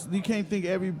balance. You can't think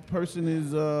every person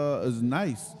is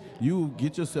nice. You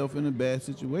get yourself in a bad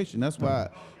situation. That's why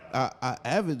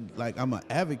I'm an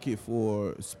advocate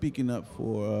for speaking up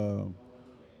for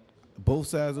both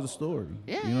sides of the story.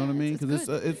 Yeah, you know what I mean? it's Because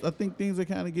good. I think things are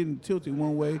kind of getting tilted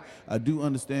one way. I do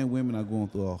understand women are going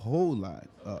through a whole lot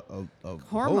of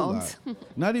Hormones. whole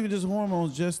lot. Not even just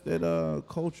hormones, just that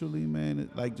culturally, man,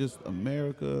 like just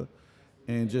America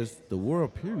and just the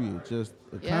world, period, just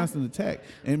a Yeah. constant attack.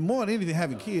 And more than anything,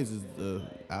 having kids is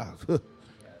I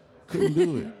couldn't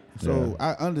do it. So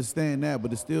I understand that,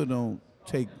 but it still don't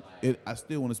take it. I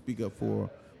still want to speak up for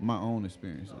my own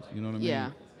experiences. You know what I mean? Yeah.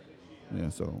 Yeah.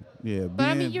 So yeah. But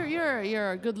I mean, being-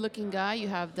 you're a good-looking guy. You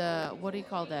have the what do you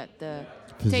call that? The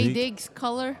Physique? Tay Diggs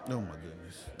color. Oh my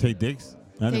goodness. Tay Diggs.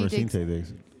 I've Tay never seen Diggs. Tay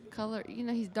Diggs. Color. You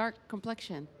know, he's dark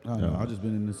complexion. I know. Yeah. I've just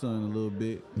been in the sun a little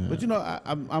bit, Yeah. but you know,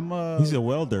 I'm He's a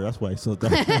welder. That's why he's so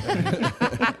dark.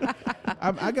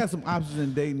 I got some options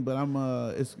in dating, but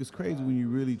it's crazy when you're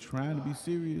really trying to be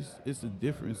serious. It's a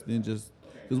difference than just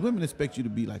because women expect you to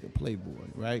be like a playboy,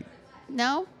 right?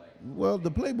 No, Well, the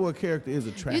playboy character is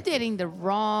attractive. you're dating the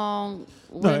wrong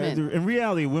No, women. in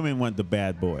reality, women want the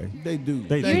bad boy. They do.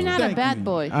 They You're do. not a Thank bad you.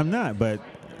 boy. I'm not, but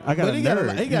I got But a he nerd.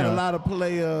 got, he got you a know. lot of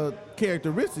player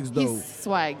characteristics, though. He's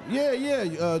swag. Yeah.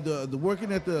 The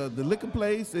working at the liquor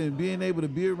place and being able to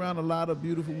be around a lot of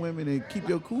beautiful women and keep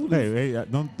your cool. Hey,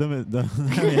 don't I mean,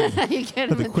 You get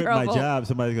have him to in quit my trouble. job.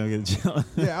 Somebody's gonna get jealous.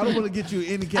 Yeah, I don't want to get you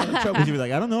in any kind of trouble. She'll be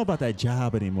like, I don't know about that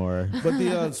job anymore. But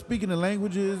the speaking the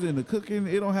languages and the cooking,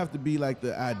 it don't have to be like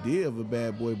the idea of a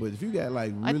bad boy. But if you got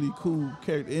like really cool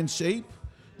character in shape,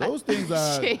 those things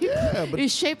are Shape. yeah. But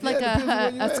He's shaped yeah, like it depends on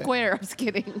where you a at. square. I'm just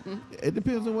kidding. It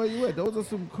depends on where you at. Those are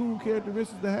some cool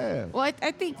characteristics to have. Well,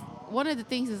 I think one of the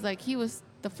things is like he was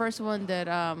the first one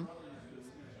that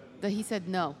he said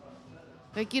no.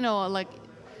 Like, you know, like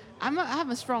I have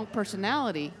a strong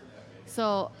personality,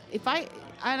 so if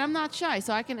I'm not shy,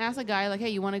 so I can ask a guy like, hey,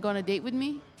 you want to go on a date with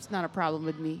me? It's not a problem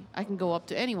with me. I can go up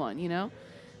to anyone, you know.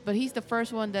 But he's the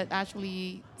first one that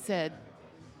actually said,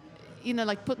 you know,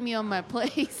 like put me on my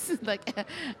place. Like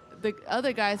the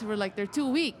other guys were like, they're too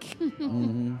weak.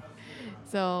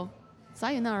 So,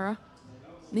 sayonara,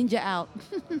 ninja out.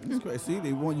 It's crazy. See,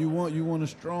 they want you want a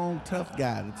strong, tough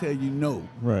guy to tell you no.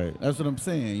 Right. That's what I'm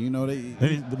saying. You know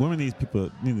The women need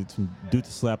people need some dude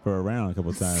to slap her around a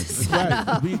couple times.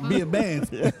 right. Be a man.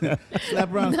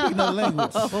 Slap around, speak no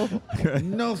language.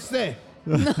 No say.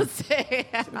 No say.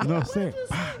 No say.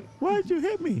 Why'd you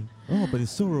hit me? Oh, but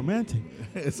it's so romantic.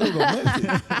 It's so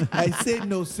romantic. I said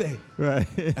no say. Right.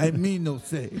 I mean no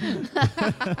say.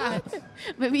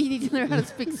 Maybe you need to learn how to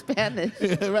speak Spanish.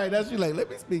 Right, that's you like, let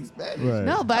me speak Spanish. Right.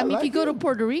 No, but I mean, if like you go to it.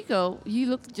 Puerto Rico, you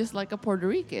look just like a Puerto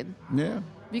Rican Yeah.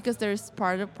 because there's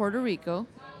part of Puerto Rico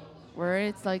where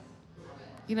it's like,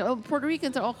 Puerto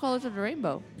Ricans are all colors of the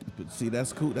rainbow. But see,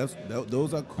 that's cool.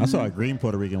 Those are cool. I saw a green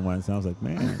Puerto Rican once, and I was like,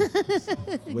 man.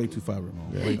 Way too far,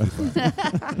 Ramon. Way too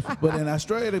far. But in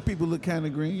Australia, the people look kind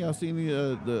of green. Y'all seen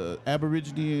the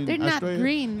Aborigine in They're not Australia?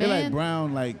 green, They're like man.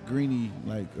 brown, like greeny,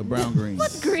 like a brown green.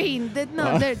 What green? They're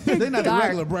They're not dark. a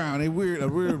regular brown. They weird, a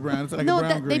weird brown. It's like No, a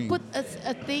brown they green. put a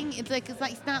thing.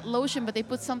 It's not lotion, but they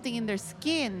put something in their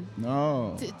skin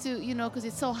No. to because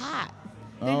it's so hot.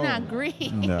 They're Oh. not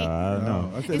green. No, I don't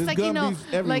know. I said, It's there's like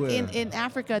gummies like everywhere. in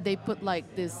Africa they put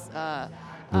like this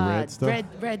red stuff?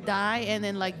 red dye, and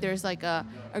then like there's like a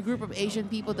group of Asian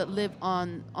people that live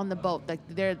on the boat. Like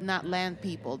they're not land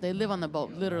people. They live on the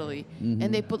boat literally, Mm-hmm.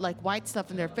 and they put like white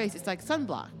stuff in their face. It's like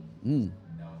sunblock. Mm.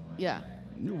 Yeah.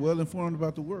 You're well informed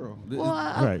about the world. Well,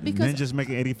 Right. because Ninja's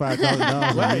making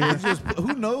 $85,000 a Right, year. it's just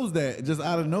who knows that just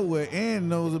out of nowhere, and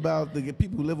knows about the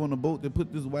people who live on the boat that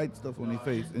put this white stuff on their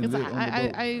face and it's live like, on the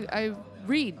boat. I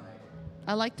read.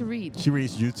 I like to read. She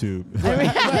reads YouTube.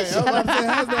 Right, that's what I'm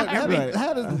saying. Right.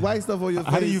 How does white stuff on your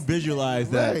face? How do you visualize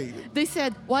that? Right. They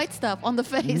said white stuff on the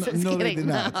face. No, Just no, they kidding. did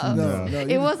not. No. No, no, It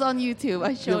you- was on YouTube.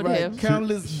 I showed You're right. him.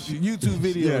 Countless YouTube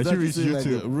videos. Yeah, she That's reads just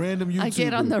like YouTube. a random YouTube. I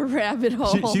get on the rabbit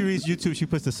hole. She reads YouTube. She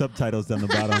puts the subtitles down the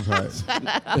bottom part.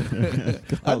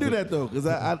 I do that though, because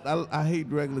I hate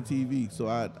regular TV, so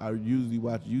I usually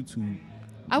watch YouTube.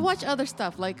 I watch other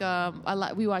stuff like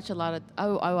we watch a lot of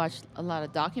I watch a lot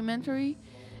of documentary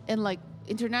and like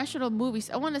international movies.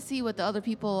 I want to see what the other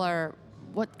people are,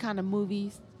 what kind of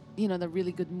movies, the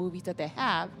really good movies that they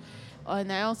have.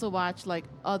 And I also watch like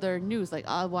other news, like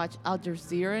I'll watch Al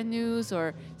Jazeera News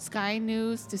or Sky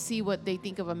News to see what they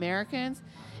think of Americans.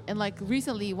 And like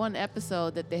recently, one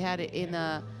episode that they had it in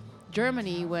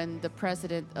Germany when the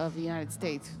president of the United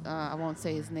States, I won't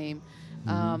say his name,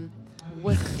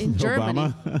 was in Germany.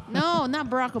 Obama? No, not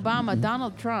Barack Obama,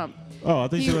 Donald Trump. Oh, I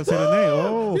think she was going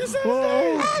to say the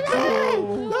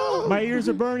name. Oh, my ears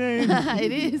are burning.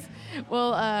 It is.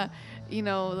 Well,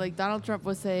 like Donald Trump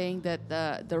was saying that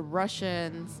the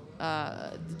Russians,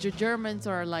 the Germans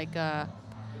are like a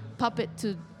puppet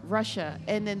to Russia.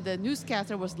 And then the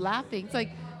newscaster was laughing. It's like,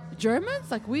 Germans?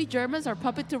 Like we Germans are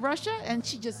puppet to Russia? And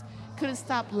she just couldn't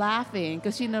stop laughing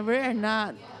because, we're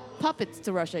not puppets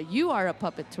to Russia. You are a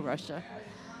puppet to Russia.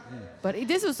 But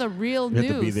this was a real You news.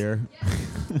 have to be there.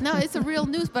 No, it's a real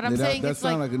news, but I'm saying that it's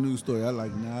sounds like like a news story. I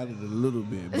like nodded a little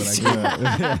bit, but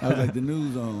I was like the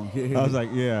news on. I was like,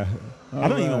 yeah. I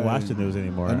don't even Alright. watch the news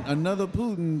anymore. Another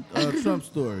Putin Trump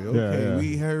story. Okay, yeah.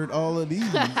 we heard all of these.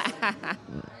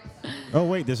 Oh,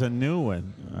 wait, there's a new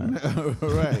one.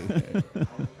 Right.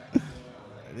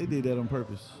 They did that on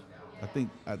purpose. I think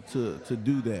to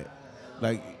do that.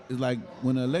 Like it's like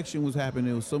when the election was happening,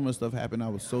 there was so much stuff happening. I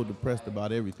was so depressed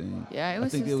about everything. Yeah, it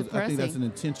was I think just I think that's depressing. an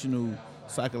intentional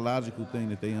psychological thing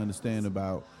that they understand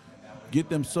about. Get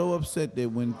them so upset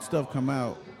that when stuff come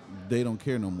out, they don't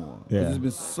care no more. 'Cause Yeah. There's been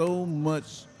so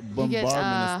much You bombardment get,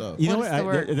 and stuff. You know What what? is the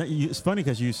word? It's funny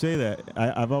because you say that.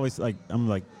 I've always I'm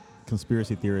like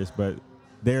conspiracy theorist, but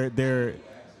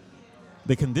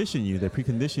they condition you. They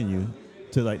precondition you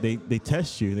to like they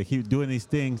test you. They keep doing these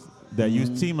things that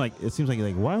you seem like it seems like you're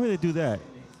like, why would they do that?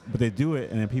 But they do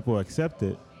it, and then people accept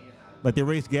it. Like they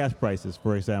raise gas prices,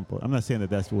 for example. I'm not saying that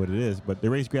that's what it is, but they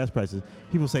raise gas prices.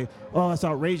 People say, "Oh, that's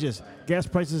outrageous. Gas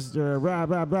prices are rah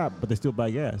rah rah," but they still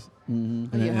buy gas. You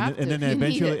have to. And then You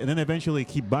need it. they eventually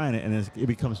keep buying it, and it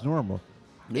becomes normal.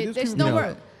 They just There's keep-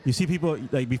 nowhere. You see people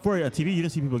like before on TV. You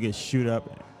didn't see people get shoot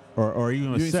up, or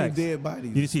even with You didn't see sex. dead bodies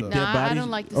You didn't see and dead stuff. Nah, I bodies. don't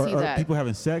like to or, see or that. people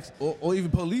having sex. Or even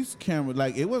police camera.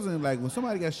 Like it wasn't like when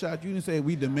somebody got shot, you didn't say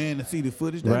we demand to see the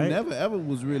footage. That Right. never ever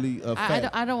was really a fact.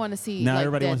 I don't want to see Now like,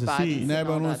 everybody dead wants to see. bodies and Now all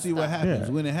everyone that want to see what stuff. happens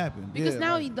Yeah. when it happened. Because Yeah,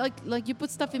 now, like- like you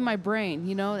put stuff in my brain,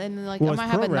 and like I Well, might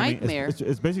it's have a programming. nightmare.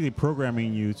 It's basically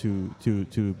programming you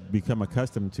to become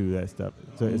accustomed to that stuff.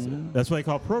 So that's what I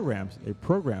call programs. A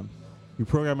program. You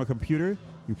program a computer.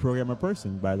 You program a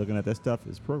person by looking at that stuff.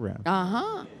 It's programmed.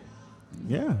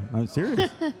 Yeah, I'm serious.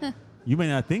 You may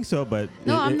not think so, but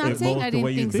No, it, I'm it, not it saying molds I the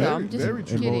way didn't you think so. think. I'm just Very It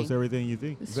kidding. molds everything you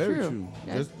think. It's very true. true.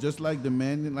 Yeah. Just like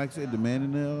demanding, like I said,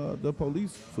 demanding the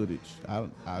police footage.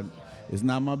 It's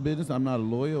not my business. I'm not a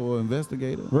lawyer or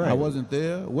investigator. Right. I wasn't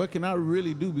there. What can I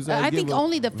really do besides? I give think a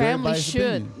only the very family biased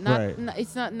should. opinion? Right.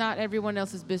 It's not everyone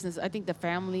else's business. I think the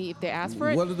family, if they ask for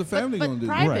it. What is the family but gonna do?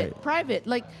 Private, Right. private.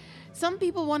 Like some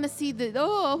people want to see the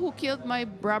who killed my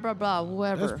blah blah blah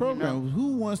whoever. That's you know? programmed. Who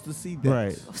wants to see that?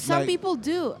 Right. Some Like, people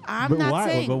do. I'm But not why?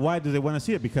 saying. But why do they want to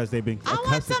see it? Because they've been I want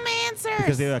accustomed. some answers.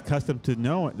 Because they're accustomed to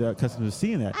knowing. They're accustomed to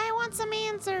seeing that. I want some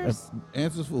answers.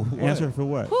 Answers for what? Answer for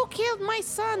what? Who killed my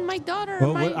son, my daughter,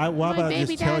 Well, my, why my about I baby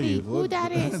just tell daddy? you? Who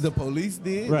that is? The police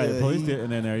did. Right, the police did,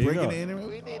 and then there you breaking go. the internet.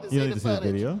 We need to You see don't the need to see the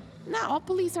footage. video. Not all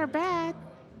police are bad.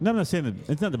 No, I'm not saying that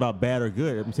it's not about bad or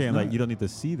good. I'm saying like No. you don't need to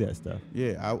see that stuff.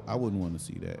 Yeah, I wouldn't want to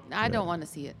see that. I don't want to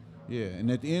see it. Yeah,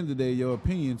 and at the end of the day, your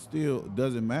opinion still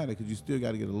doesn't matter because you still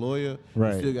got to get a lawyer.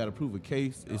 Right. You still got to prove a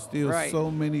case. It's still Right.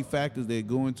 so many factors that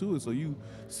go into it. So you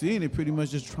seeing it pretty much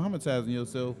just traumatizing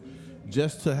yourself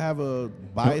just to have a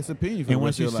biased opinion. For And the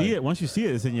once rest you of your see life. it, once you see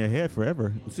it, it's in your head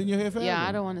forever. It's in your head forever. Yeah,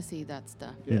 I don't want to see that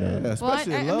stuff. Yeah,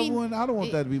 especially a loved one. I don't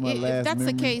want that to be my last If that's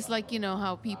memory. the case, like, you know,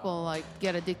 how people like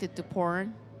get addicted to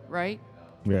porn, right?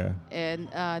 Yeah. And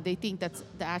they think that's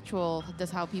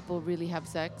how people really have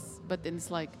sex. But then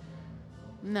it's like,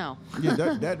 no. Yeah,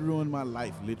 that ruined my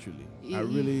life literally. I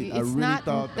really It's not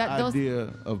thought the that those-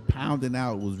 idea of pounding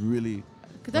out was really.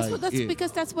 'Cause that's like what that's it.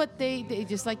 because that's what they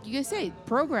just like you guys say,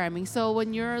 programming. So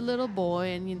when you're a little boy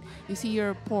and you see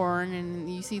your porn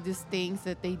and you see these things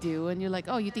that they do and you're like,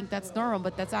 oh, you think that's normal,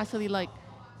 but that's actually like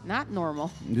not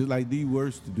normal. It's like the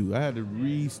worst to do. I had to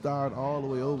restart all the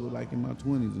way over, like in my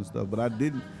 20s and stuff. But I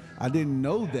didn't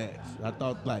know that. I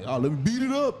thought like, oh, let me beat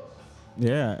it up.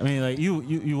 Yeah, I mean, like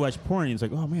you watch porn, and it's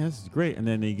like, oh man, this is great, and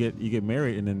then you get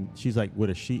married, and then she's like with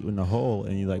a sheet in the hole,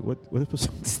 and you're like, what is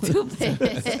Stupid.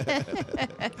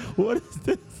 what is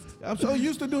this? I'm so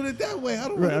used to doing it that way. I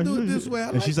don't want to do it this way. I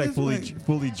and like she's like this way.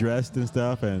 fully dressed and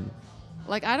stuff, and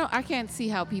Like I can't see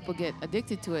how people get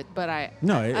addicted to it, but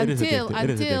No, it is until addictive. It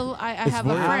is until addictive. I It's have a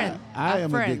very- friend. I a am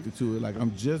friend. addicted to it. Like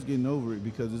I'm just getting over it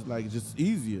because it's like just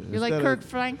easier. You're like Instead Kirk of-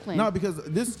 Franklin. No, because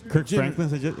this Kirk Franklin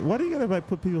said, why do you gotta like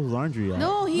put people's laundry out?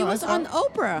 No, he No, was it's- on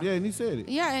Oprah. Yeah, and he said it.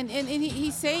 Yeah, and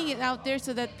he's saying it out there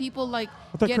so that people like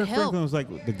I thought get Kirk help. Franklin was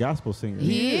like the gospel singer.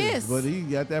 He is. but he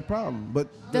got that problem. But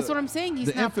That's what I'm saying.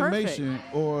 He's the not perfect. information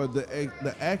or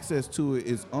the access to it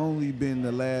is only been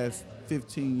the last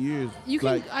 15 years. You can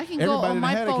Like, I can go everybody on done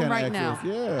my had that phone kinda right now. access.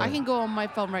 Yeah, I can go on my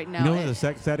phone right now. You know who's a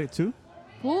sex addict too?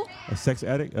 Who? A sex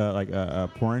addict, like a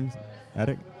porn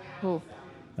addict. Who?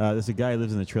 There's a guy who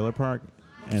lives in a trailer park,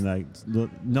 and like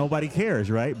nobody cares,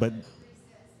 right? But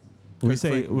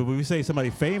when we say somebody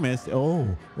famous, oh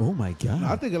my God.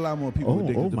 I think a lot more people Oh, are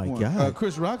addicted oh to my porn. God.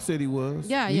 Chris Rock said he was.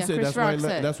 Yeah, he yeah, said Chris that's Rock why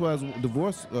said. that's why his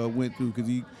divorce went through because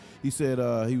he said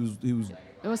he was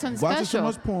It was on watching so special.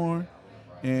 much porn,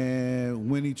 and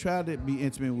when he tried to be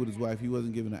intimate with his wife, he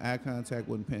wasn't giving her eye contact,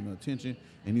 wasn't paying no attention,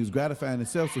 and he was gratifying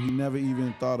himself, so he never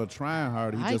even thought of trying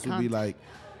harder. He Eye just would be like,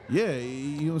 yeah,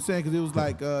 you know what I'm saying? Because it was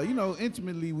like,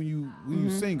 intimately when Mm-hmm.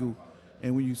 you're single,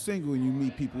 and when you're single and you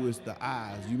meet people, it's the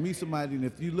eyes. You meet somebody, and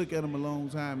if you look at them a long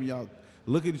time, and y'all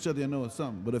look at each other, you know it's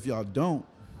something. But if y'all don't,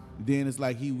 then it's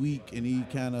like he weak and he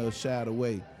kind of shied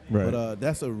away. Right. But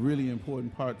that's a really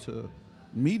important part to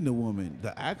meeting a woman,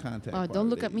 the eye contact. Oh, part don't of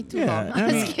look it. at me too Yeah, long. I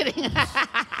I'm mean- just kidding.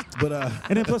 But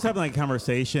And then plus having like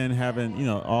conversation, having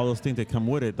all those things that come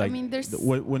with it. Like mean, there's-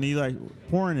 when you like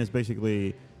porn is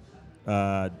basically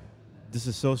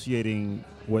disassociating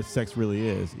what sex really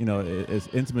is. It's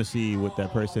intimacy with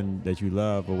that person that you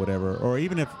love or whatever, or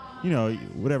even if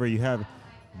whatever you have.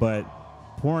 But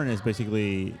porn is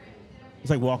basically it's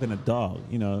like walking a dog.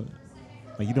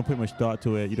 Like you don't put much thought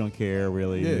to it. You don't care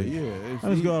really. yeah. I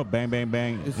just go bang, bang,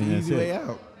 bang. It's and the that's easy it. way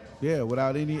out. Yeah,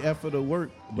 without any effort or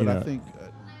work. But I Yeah. think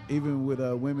even with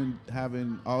women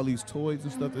having all these toys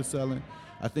and stuff they're selling,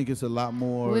 I think it's a lot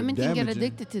more Women can get damaging.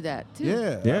 addicted to that too. Yeah,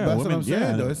 Yeah, that's what women- I'm saying.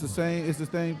 yeah. Though it's the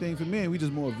same thing for men. We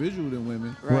just more visual than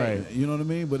women, Right. You know what I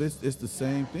mean? But it's the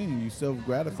same thing. You self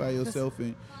gratify yourself,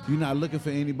 and you're not looking for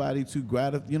anybody to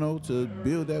to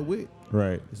build that with.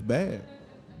 Right. It's bad.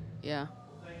 Yeah.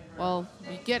 Well,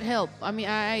 you get help. I mean,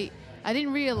 I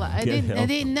didn't realize. I Get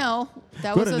didn't help. know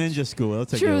that Go was to a ninja school. They'll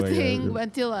take true you away. thing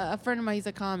until a friend of mine, he's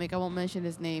a comic. I won't mention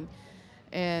his name.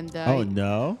 And Oh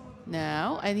no.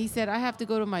 no, and he said I have to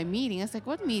go to my meeting. I was like,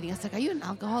 what meeting? I was like, are you an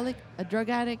alcoholic, a drug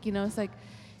addict? It's like,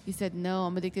 he said, no,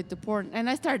 I'm addicted to porn. And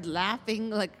I started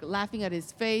laughing at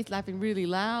his face, laughing really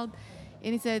loud.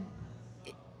 And he said,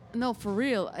 no, for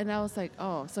real. And I was like,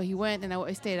 oh. So he went, and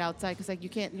I stayed outside because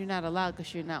you're not allowed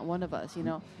because you're not one of us,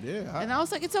 Yeah. And I was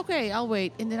like, it's okay, I'll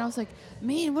wait. And then I was like,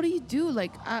 man, what do you do?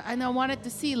 And I wanted to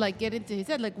see, get into his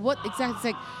head. What exactly? It's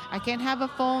like, I can't have a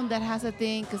phone that has a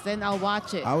thing because then I'll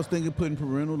watch it. I was thinking putting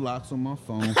parental locks on my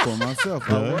phone for myself.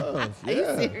 I was. Are you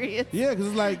Yeah. serious? Yeah, because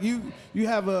it's like you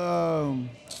have a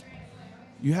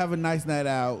you have a nice night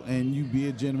out and you be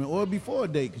a gentleman, or before a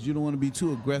date, because you don't want to be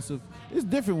too aggressive. It's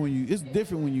different when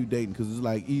you dating, because it's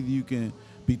like either you can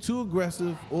be too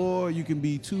aggressive or you can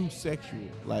be too sexual.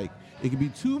 Like it can be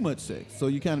too much sex. So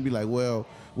you kind of be like, well,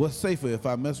 what's safer, if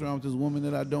I mess around with this woman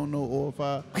that I don't know, or if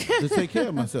I just take care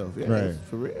of myself? Yeah, Right. it's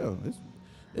for real.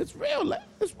 It's real.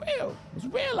 It's real. It's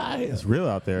real out here. It's real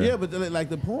out there. Yeah, but like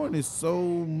the porn is so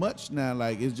much now.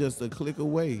 Like it's just a click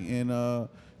away, and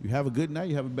you have a good night,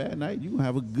 you have a bad night, you gonna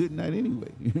have a good night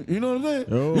anyway. You know what I'm saying?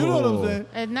 Oh. You know what I'm saying?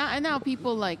 And now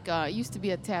people like it used to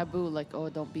be a taboo, like, oh,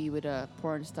 don't be with a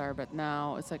porn star, but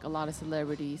now it's like a lot of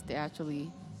celebrities, they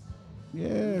actually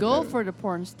Yeah. go man. for the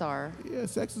porn star. Yeah,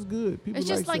 sex is good. People It's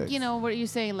just like, sex. you know, what you're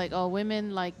saying, like, oh,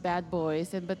 women like bad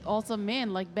boys, but also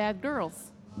men like bad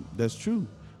girls. That's true.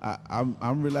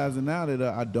 I'm realizing now that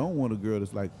I don't want a girl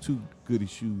that's like too goody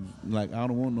shoes. Like I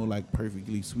don't want no like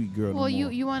perfectly sweet girl. Well, no more.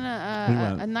 you want You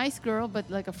want- a nice girl, but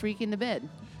like a freak in the bed.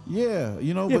 Yeah,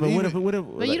 you know. Yeah, but even- what if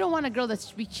But you don't want a girl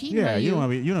that's be cheating Yeah, on you you. don't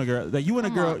want to be. You know, a girl. Like you want a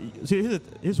Come girl. on. See,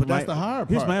 here's But my, that's the hard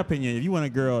Here's part. my opinion. If you want a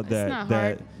girl that not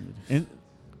that, hard. in,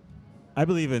 I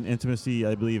believe in intimacy.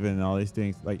 I believe in all these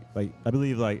things. Like I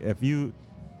believe like if you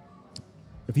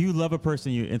love a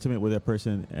person, you're intimate with that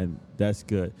person, and that's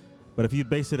good. But if you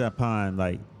base it upon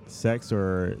like sex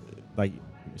or like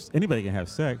anybody can have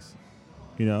sex,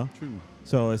 you know. True.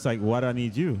 So it's like, why do I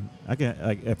need you? I can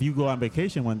like if you go on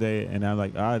vacation one day and I'm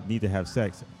like, I need to have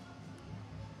sex,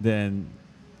 then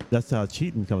that's how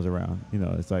cheating comes around. You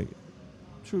know, it's like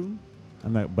True.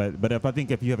 I'm not. But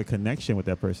if you have a connection with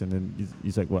that person, then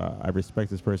it's like, well, I respect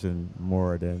this person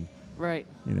more than Right.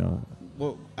 you know.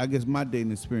 Well, I guess my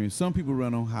dating experience, some people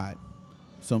run on hot,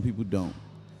 some people don't.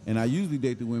 And I usually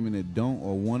date the women that don't,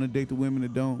 or want to date the women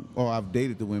that don't, or I've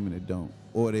dated the women that don't,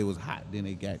 or they was hot, then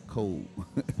they got cold.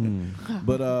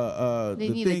 But They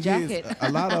the need a thing jacket. is,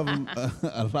 a lot of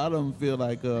them feel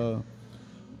like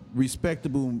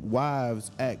respectable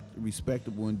wives act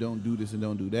respectable and don't do this and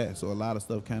don't do that. So a lot of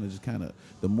stuff kind of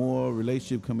the more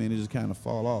relationship come in, it just kind of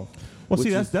fall off. Well, Which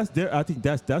see, is- that's there. I think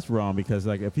that's wrong because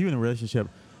like if you're in a relationship,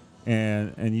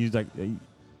 and you like,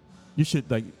 you should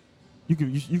like. You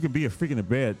can be a freak in the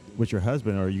bed with your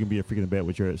husband, or you can be a freak in the bed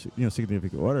with your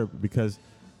significant other because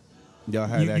y'all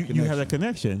have that connection. you have that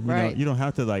connection. You Right. know, you don't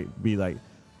have to like be like,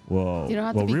 well, You don't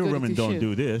have to be real goody women don't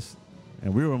two-shoe. do this,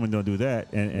 and real women don't do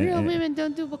that, and Real and, women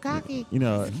don't do bukkake. you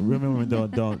know, real women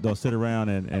don't sit around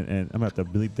and I'm gonna have to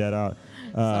bleep that out.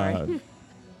 Sorry.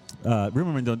 Real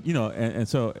women don't, you know, and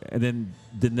so and then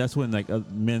that's when like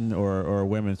men or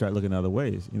women start looking other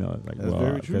ways, you know, like That's well,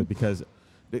 very true. because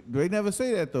They never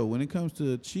say that though. When it comes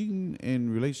to cheating in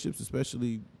relationships,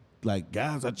 especially like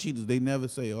guys are cheaters, they never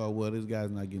say, "Oh, well, this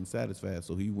guy's not getting satisfied,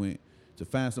 so he went to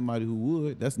find somebody who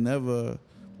would." That's never.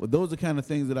 Well, those are kind of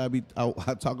things that I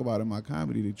talk about in my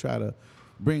comedy to try to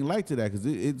bring light to that,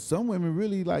 because some women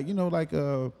really like, you know, like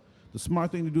the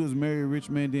smart thing to do is marry a rich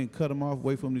man, then cut him off,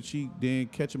 wait for him to cheat, then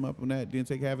catch him up on that, then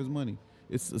take half his money.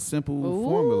 It's a simple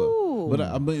formula,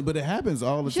 Ooh. but it happens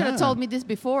all the You should time. have told me this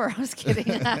before. I was kidding.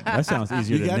 that sounds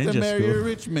easier You than got ninja to marry a school.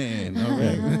 rich man. All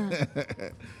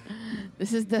right.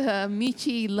 This is the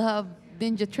Michi Love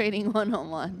Ninja Training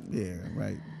 101. Yeah,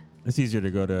 right. It's easier to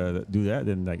go to do that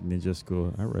than like ninja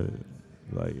school. I read it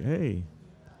like, hey,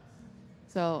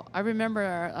 So I remember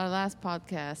our last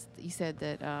podcast. You said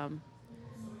that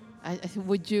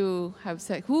would you have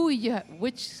sex? Who would you?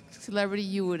 Which celebrity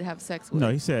you would have sex with? no,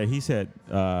 he said he's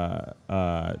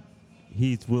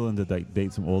willing to like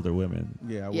date some older women,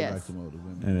 Yeah, I would Yes. like some older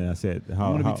women. and then I said, I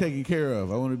how? want to how be taken care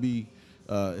of. I want to be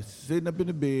sitting up in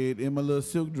the bed in my little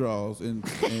silk drawers and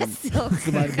Silk.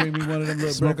 somebody bring me one of them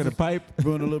little smoking a breakfast, pipe.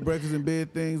 one of the little breakfast in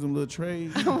bed things, them little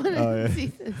trays. I want to Oh, yeah. see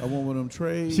this. I want one of them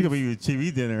trays. She gonna be with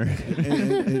TV dinner.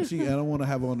 and I don't want to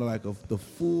have on like the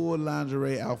full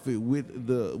lingerie outfit with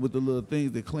the little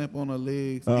things that clamp on her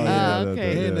legs Oh, and, yeah,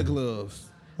 okay. and the gloves.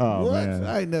 Oh, what? man.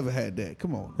 I ain't never had that.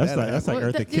 Come on. That's That'll like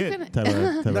Well, Eartha that- you Kitt can- type of.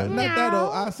 Not that though.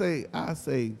 Meow. I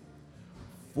say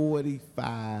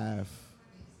 45.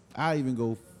 I even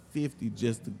go 50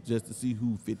 just to see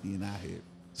who 50 and I hit.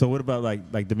 So what about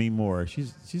like Demi Moore?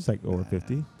 She's like over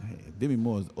 50. Hey, Demi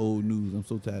Moore is old news. I'm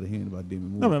so tired of hearing about Demi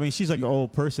Moore. No, but I mean she's like an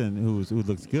old person who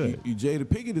looks good. Jada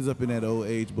Pinkett is up in that old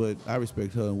age, but I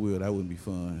respect her and Will. That wouldn't be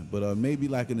fun. But maybe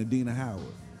like an Adina Howard.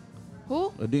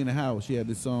 Who? Adina Howard, she had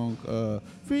this song,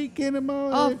 Freak in the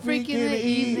Morning, Oh, Freak in the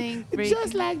Evening, Freak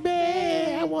Just in- like me.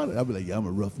 I'll be like, yeah, I'm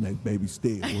a roughneck baby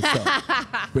still. What's up?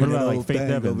 Bring What that about, like, old Faith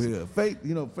thing Evans? over here.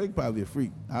 Faith, Faith probably a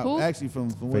freak. Who? Actually, from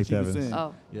what Faith she was Evans. saying.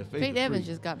 Oh, Yeah, Faith a Evans freak.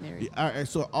 just got married. Yeah, all right,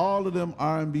 so all of them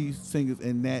R&B singers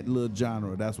in that little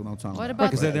genre, that's what I'm talking What about.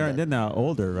 about Because they're now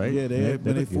older, right? Yeah, they're in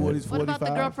their look good. 40s, 45. What about the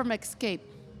girl from Escape?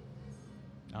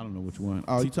 I don't know which one.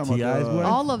 Oh, you talking T.I.'s about wife?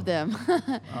 All of them.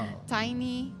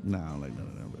 Tiny. Nah, I don't like none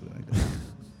of them really like that.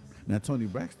 Now Tony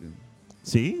Braxton,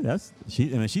 See, that's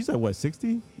she. I mean, she's like what,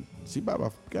 60? she about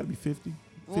got to be 50.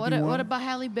 What 51. about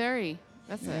Halle Berry?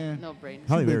 That's Yeah. a no-brainer.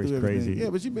 Halle She been Berry's through everything. crazy. Yeah,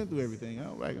 but she been through everything. I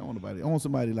want nobody. I want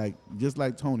somebody like just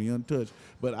like Tony, untouched.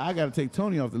 But I got to take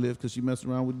Tony off the list because she messed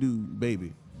around with dude,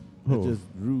 baby. That's Who? just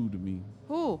rude to me.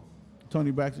 Who?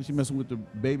 Tony Braxton, she messing with the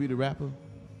baby, the rapper.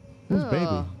 Who's Ugh.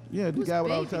 baby? Yeah, the Who's guy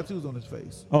with all the Baby? tattoos on his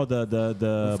face. Oh,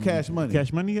 the It's Cash Money.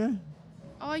 Cash Money guy.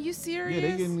 Oh, are you serious?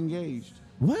 Yeah, they getting engaged.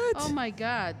 What? Oh my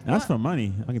God. That's What? for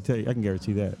money. I can tell you. I can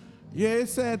guarantee that. Yeah,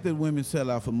 it's sad that women sell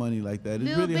out for money like that. It's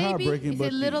Little really Baby? heartbreaking. Is but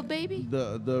it Little Baby?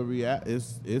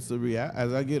 It's a react.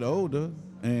 As I get older,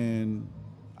 and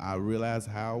I realize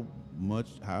how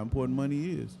important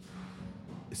money is.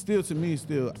 Still, to me,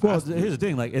 Well, here's the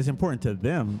thing. Like, it's important to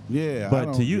them. Yeah, I But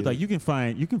don't to you, get like, it. you can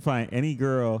find any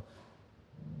girl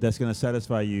that's gonna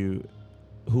satisfy you,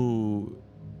 who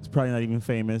is probably not even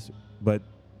famous, but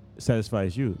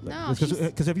satisfies you. No, she's-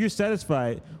 Because if you're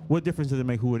satisfied, what difference does it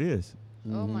make who it is?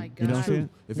 Oh my God. You know what I'm saying?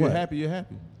 If What? you're happy, you're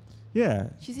happy. Yeah.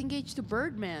 She's engaged to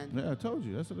Birdman. Yeah, I told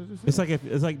you. That's what I just said.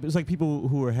 It's like people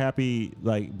who are happy,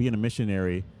 like being a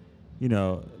missionary. You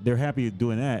know, they're happy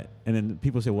doing that, and then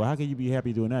people say, "Well, how can you be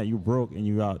happy doing that? You're broke and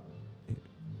you're out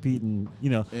feeding." You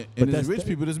know, And there's rich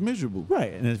people that's miserable.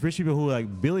 right? And there's rich people who are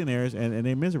like billionaires and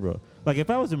they're miserable. Like if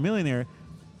I was a millionaire,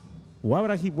 why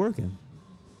would I keep working?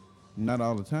 Not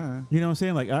all the time. You know what I'm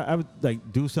saying? Like I would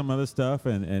like do some other stuff,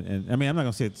 and I mean I'm not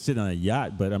gonna say sit on a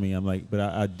yacht, but I mean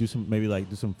I do some maybe like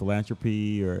do some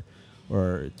philanthropy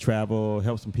or travel,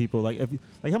 help some people. Like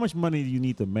how much money do you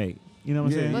need to make? You know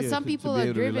what I'm Yeah, saying? But yeah, some to people be are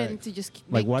able to driven relax. to just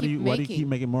Like why do keep you keep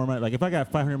making more money? Like if I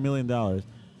got $500 million,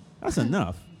 that's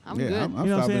enough. I'm yeah, good. I'm You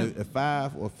know what I'm stopping saying? at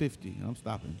 5 or 50. I'm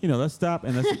stopping. You know, let's stop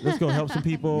and let's go help some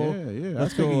people. Yeah. Let's I'll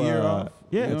take go a year off.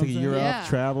 Yeah, You know take a what I'm year saying? off, Yeah.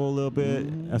 travel a little bit.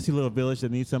 I see a little village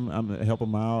that needs some. I'm gonna help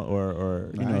them out, or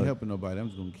you I know. ain't helping nobody. I'm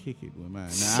just gonna kick it with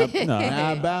mine. Now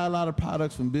I buy a lot of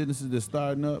products from businesses that's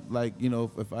starting up. Like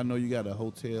if I know you got a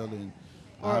hotel and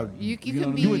Or you can know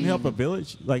what I be- You wouldn't help a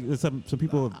village? Like there's some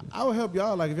people. I would help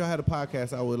y'all. Like if y'all had a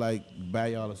podcast, I would like buy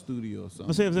y'all a studio or something.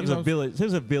 Let's say if You there's know a what village,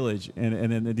 there's a village,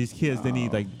 and then these kids they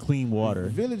need like clean I'm water.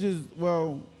 saying? Villages,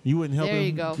 well, You wouldn't help There them.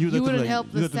 you go. would You let them, wouldn't like- help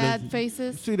you the let them, like, sad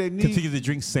faces. see they need Continue to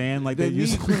drink sand like they they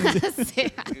used need to.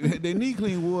 clean, they need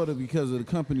clean water because of the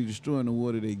company destroying the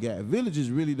water they got. Villages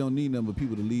really don't need nothing but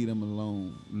people to lead them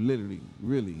alone. Literally,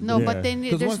 really. No, Yeah. but they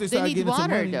need, Because once they start need getting into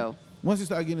water money, though. once they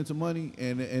start getting into money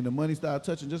and the money start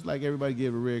touching, just like everybody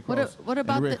gave a Red What Cross. what and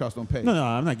about the Red the- Cross don't pay? No,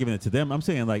 I'm not giving it to them. I'm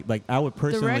saying like I would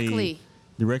personally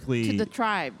directly To the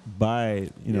tribe. buy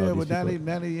yeah, these but now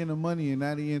people. they into money and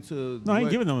now they into. No, I ain't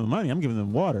what? giving them the money. I'm giving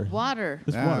them water. Water.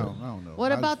 It's I water. don't know.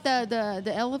 What I- about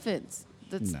the elephants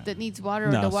Nah. that needs water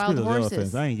or No, the wild screw those horses?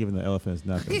 elephants. I ain't giving the elephants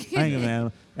nothing. I ain't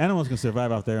giving animals can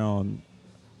survive off their own.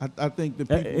 I think the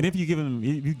people. And if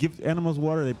you give animals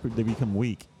water, they become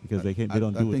weak because they can't. They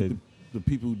don't do what they. think the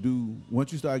people do.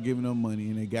 Once you start giving them money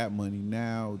and they got money,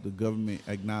 now the government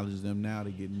acknowledges them. Now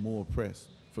they get more press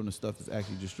from the stuff that's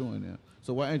actually destroying them.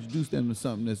 So why introduce them to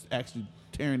something that's actually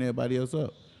tearing everybody else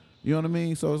up? You know what I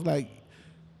mean? So it's like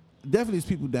definitely it's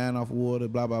people dying off water,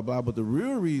 blah blah blah. But the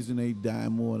real reason they die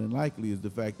more than likely is the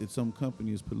fact that some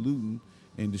company is polluting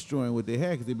and destroying what they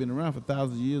had because they've been around for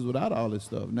thousands of years without all this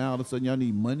stuff. Now all of a sudden y'all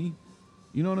need money.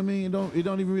 You know what I mean? It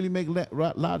don't even really make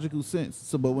logical sense.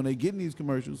 So, but when they get in these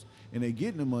commercials and they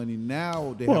getting the money,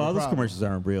 now they Well, have a all those problem. commercials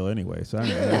aren't real anyway. So I don't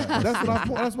know. Yeah,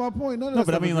 that's my point. None of No, that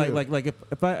but I stuff is mean, like, real.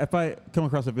 if I come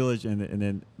across a village and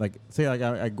then like say like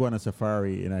I go on a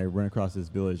safari and I run across this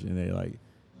village and they like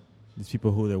these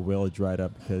people who their well dried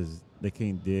up because they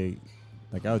can't dig,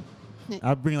 like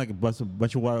I'd bring like a bunch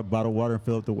of water, bottled water and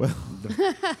fill up the well.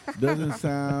 Doesn't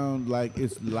sound like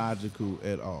it's logical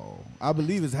at all. I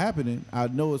believe it's happening. I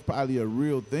know it's probably a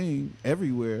real thing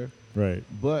everywhere, Right.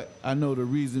 but I know the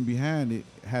reason behind it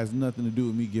has nothing to do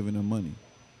with me giving them money.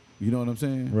 You know what I'm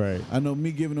saying? Right. I know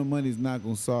me giving them money is not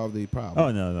going to solve their problem.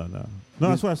 Oh no.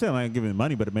 That's what I'm saying. I'm not giving them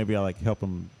money, but maybe I like help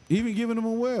them. Even giving them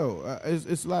a well,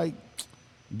 it's like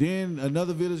then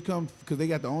another village comes because they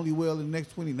got the only well in the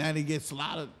next 20. Now they get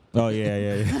slaughtered. Oh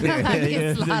yeah.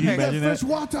 Get slaughtered. You We got imagine fresh that?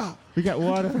 water. We got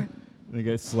water. They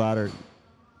get slaughtered.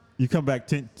 You come back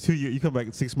 2 years. You come back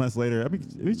 6 months later. Let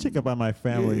me check up on my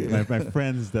family, Yeah. my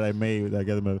friends that I made. That I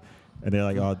got them, and they're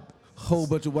like, oh, Whole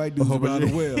bunch of white dudes whole around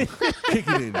bunch the well,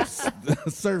 kicking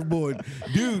it, surfboard.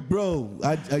 Dude, bro,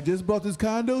 I just bought this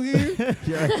condo here,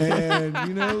 and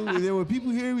you know there were people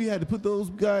here. We had to put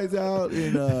those guys out,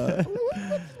 and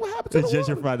what happened to they the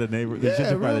water? gentrify the neighborhood. They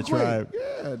Yeah, gentrify real the quick. tribe.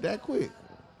 Yeah, that quick.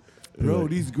 Bro, Right.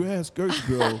 these grass skirts,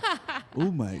 bro.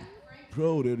 Oh my,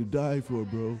 bro, they're to die for,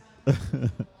 bro.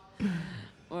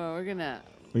 Well, we're gonna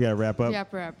We gotta wrap up.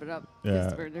 wrap it up. Yeah.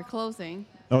 'Cause they're closing.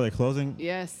 Oh, they're closing.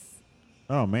 Yes,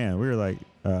 Oh man, we were like,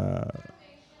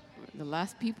 the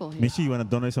last people here. Michi, you want to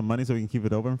donate some money so we can keep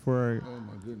it open for? Oh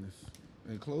my goodness.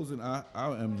 In closing, I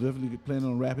am definitely planning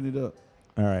on wrapping it up.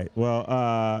 All right.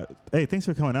 Well, hey, thanks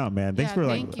for coming out, man. Thanks Yeah, for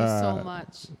thank you so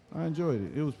much. I enjoyed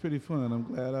it. It was pretty fun.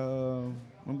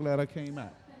 I'm glad I came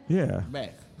out Yeah.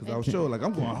 back because I was sure like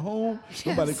I'm going home.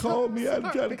 Somebody called me. I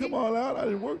tried to come all out. I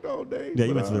didn't work all day. Yeah,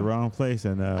 you but, went to the wrong place,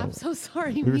 and I'm so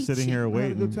sorry. we were sitting here I had a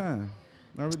waiting. good time.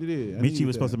 I really did. Michi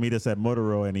was supposed to meet us at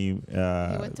Motorola, and he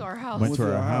went to our house. Went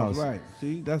to our house. Right.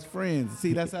 See, that's friends.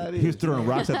 See, that's how it is. He was throwing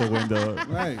rocks at the window.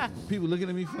 Right. People looking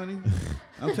at me funny.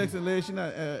 I'm texting Liz. She's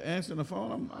not answering the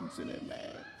phone. I'm sitting there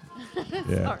mad.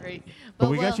 Yeah. Sorry. But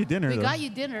we got you dinner, We though. got you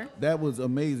dinner. That was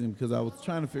amazing because I was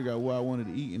trying to figure out what I wanted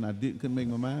to eat and I couldn't make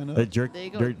my mind up. The jerk, There you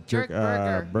go. jerk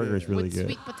burger. burger is really with good.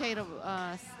 sweet potato.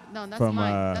 No, that's From,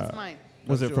 mine. That's mine.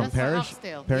 Was it from That's Parish?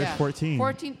 Oxtail. Parish Yeah. 14.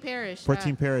 14 Parish.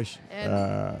 14 Parish.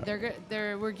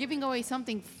 And we're giving away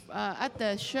something at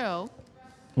the show.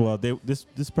 Well, this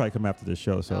probably come after the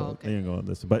show, so Oh, okay. they ain't gonna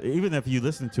listen. But even if you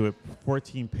listen to it,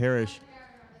 14 Parish,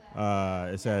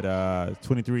 it's at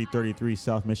 2333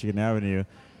 South Michigan Avenue.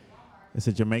 It's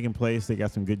a Jamaican place. They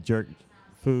got some good jerk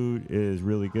food. It is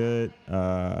really good.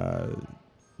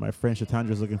 My friend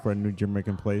Shatandra's looking for a new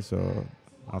Jamaican place, so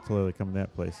I'll tell her to come to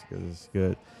that place because it's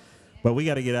good. But we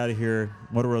got to get out of here.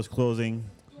 Motorola's closing.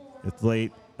 It's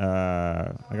late.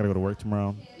 I got to go to work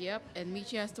tomorrow. Yep. And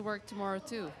Michi has to work tomorrow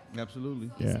too.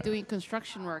 Absolutely. He's Yeah. doing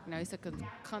construction work now. He's a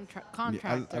contractor.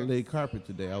 Yeah, I laid carpet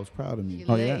today. I was proud of me. You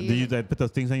Oh, lay- yeah? Did you put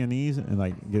those things on your knees and,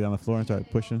 like, get on the floor and start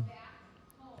pushing?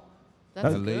 That's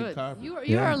I laid good. carpet. You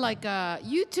Yeah. are like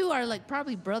you two are like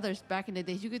probably brothers back in the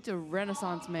days. You get to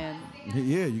Renaissance man.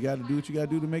 Yeah, you got to do what you got to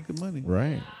do to make the money.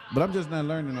 Right. But I'm just not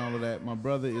learning all of that. My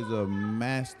brother is a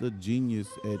master genius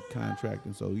at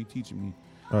contracting, so he teaching me.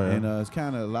 Oh, yeah? And it's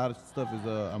kind of a lot of stuff is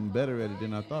I'm better at it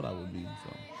than I thought I would be.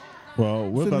 So Well,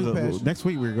 what It's a about new the, passion. next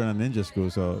week we're going to ninja school,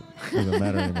 so it doesn't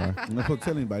matter anymore. I'm not gonna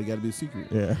tell anybody. Got to be a secret.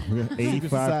 Yeah, we got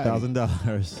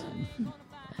 $85,000.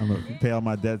 I'm gonna pay all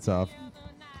my debts off.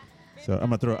 So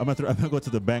I'm gonna go to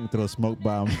the bank and throw a smoke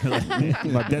bomb.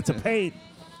 My debts are paid.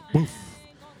 Woof.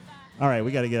 All right,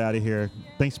 we got to get out of here.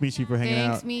 Thanks, Michi, for hanging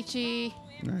Thanks, out. Michi.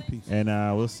 All right, peace. And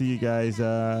we'll see you guys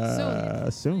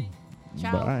soon.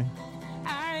 Ciao. Bye.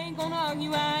 I ain't gonna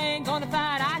argue, I ain't gonna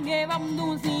fight. I gave up on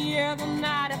doing the other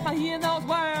night. If I hear those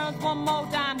words one more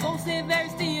time, gonna sit very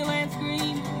still and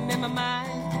scream in my mind.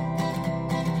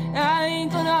 I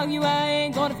ain't gonna argue, I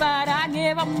ain't gonna fight. I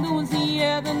gave up on doing the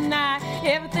other night.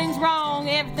 Everything's wrong,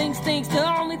 everything stinks. The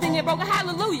only thing that broke a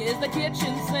hallelujah is the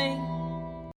kitchen sink.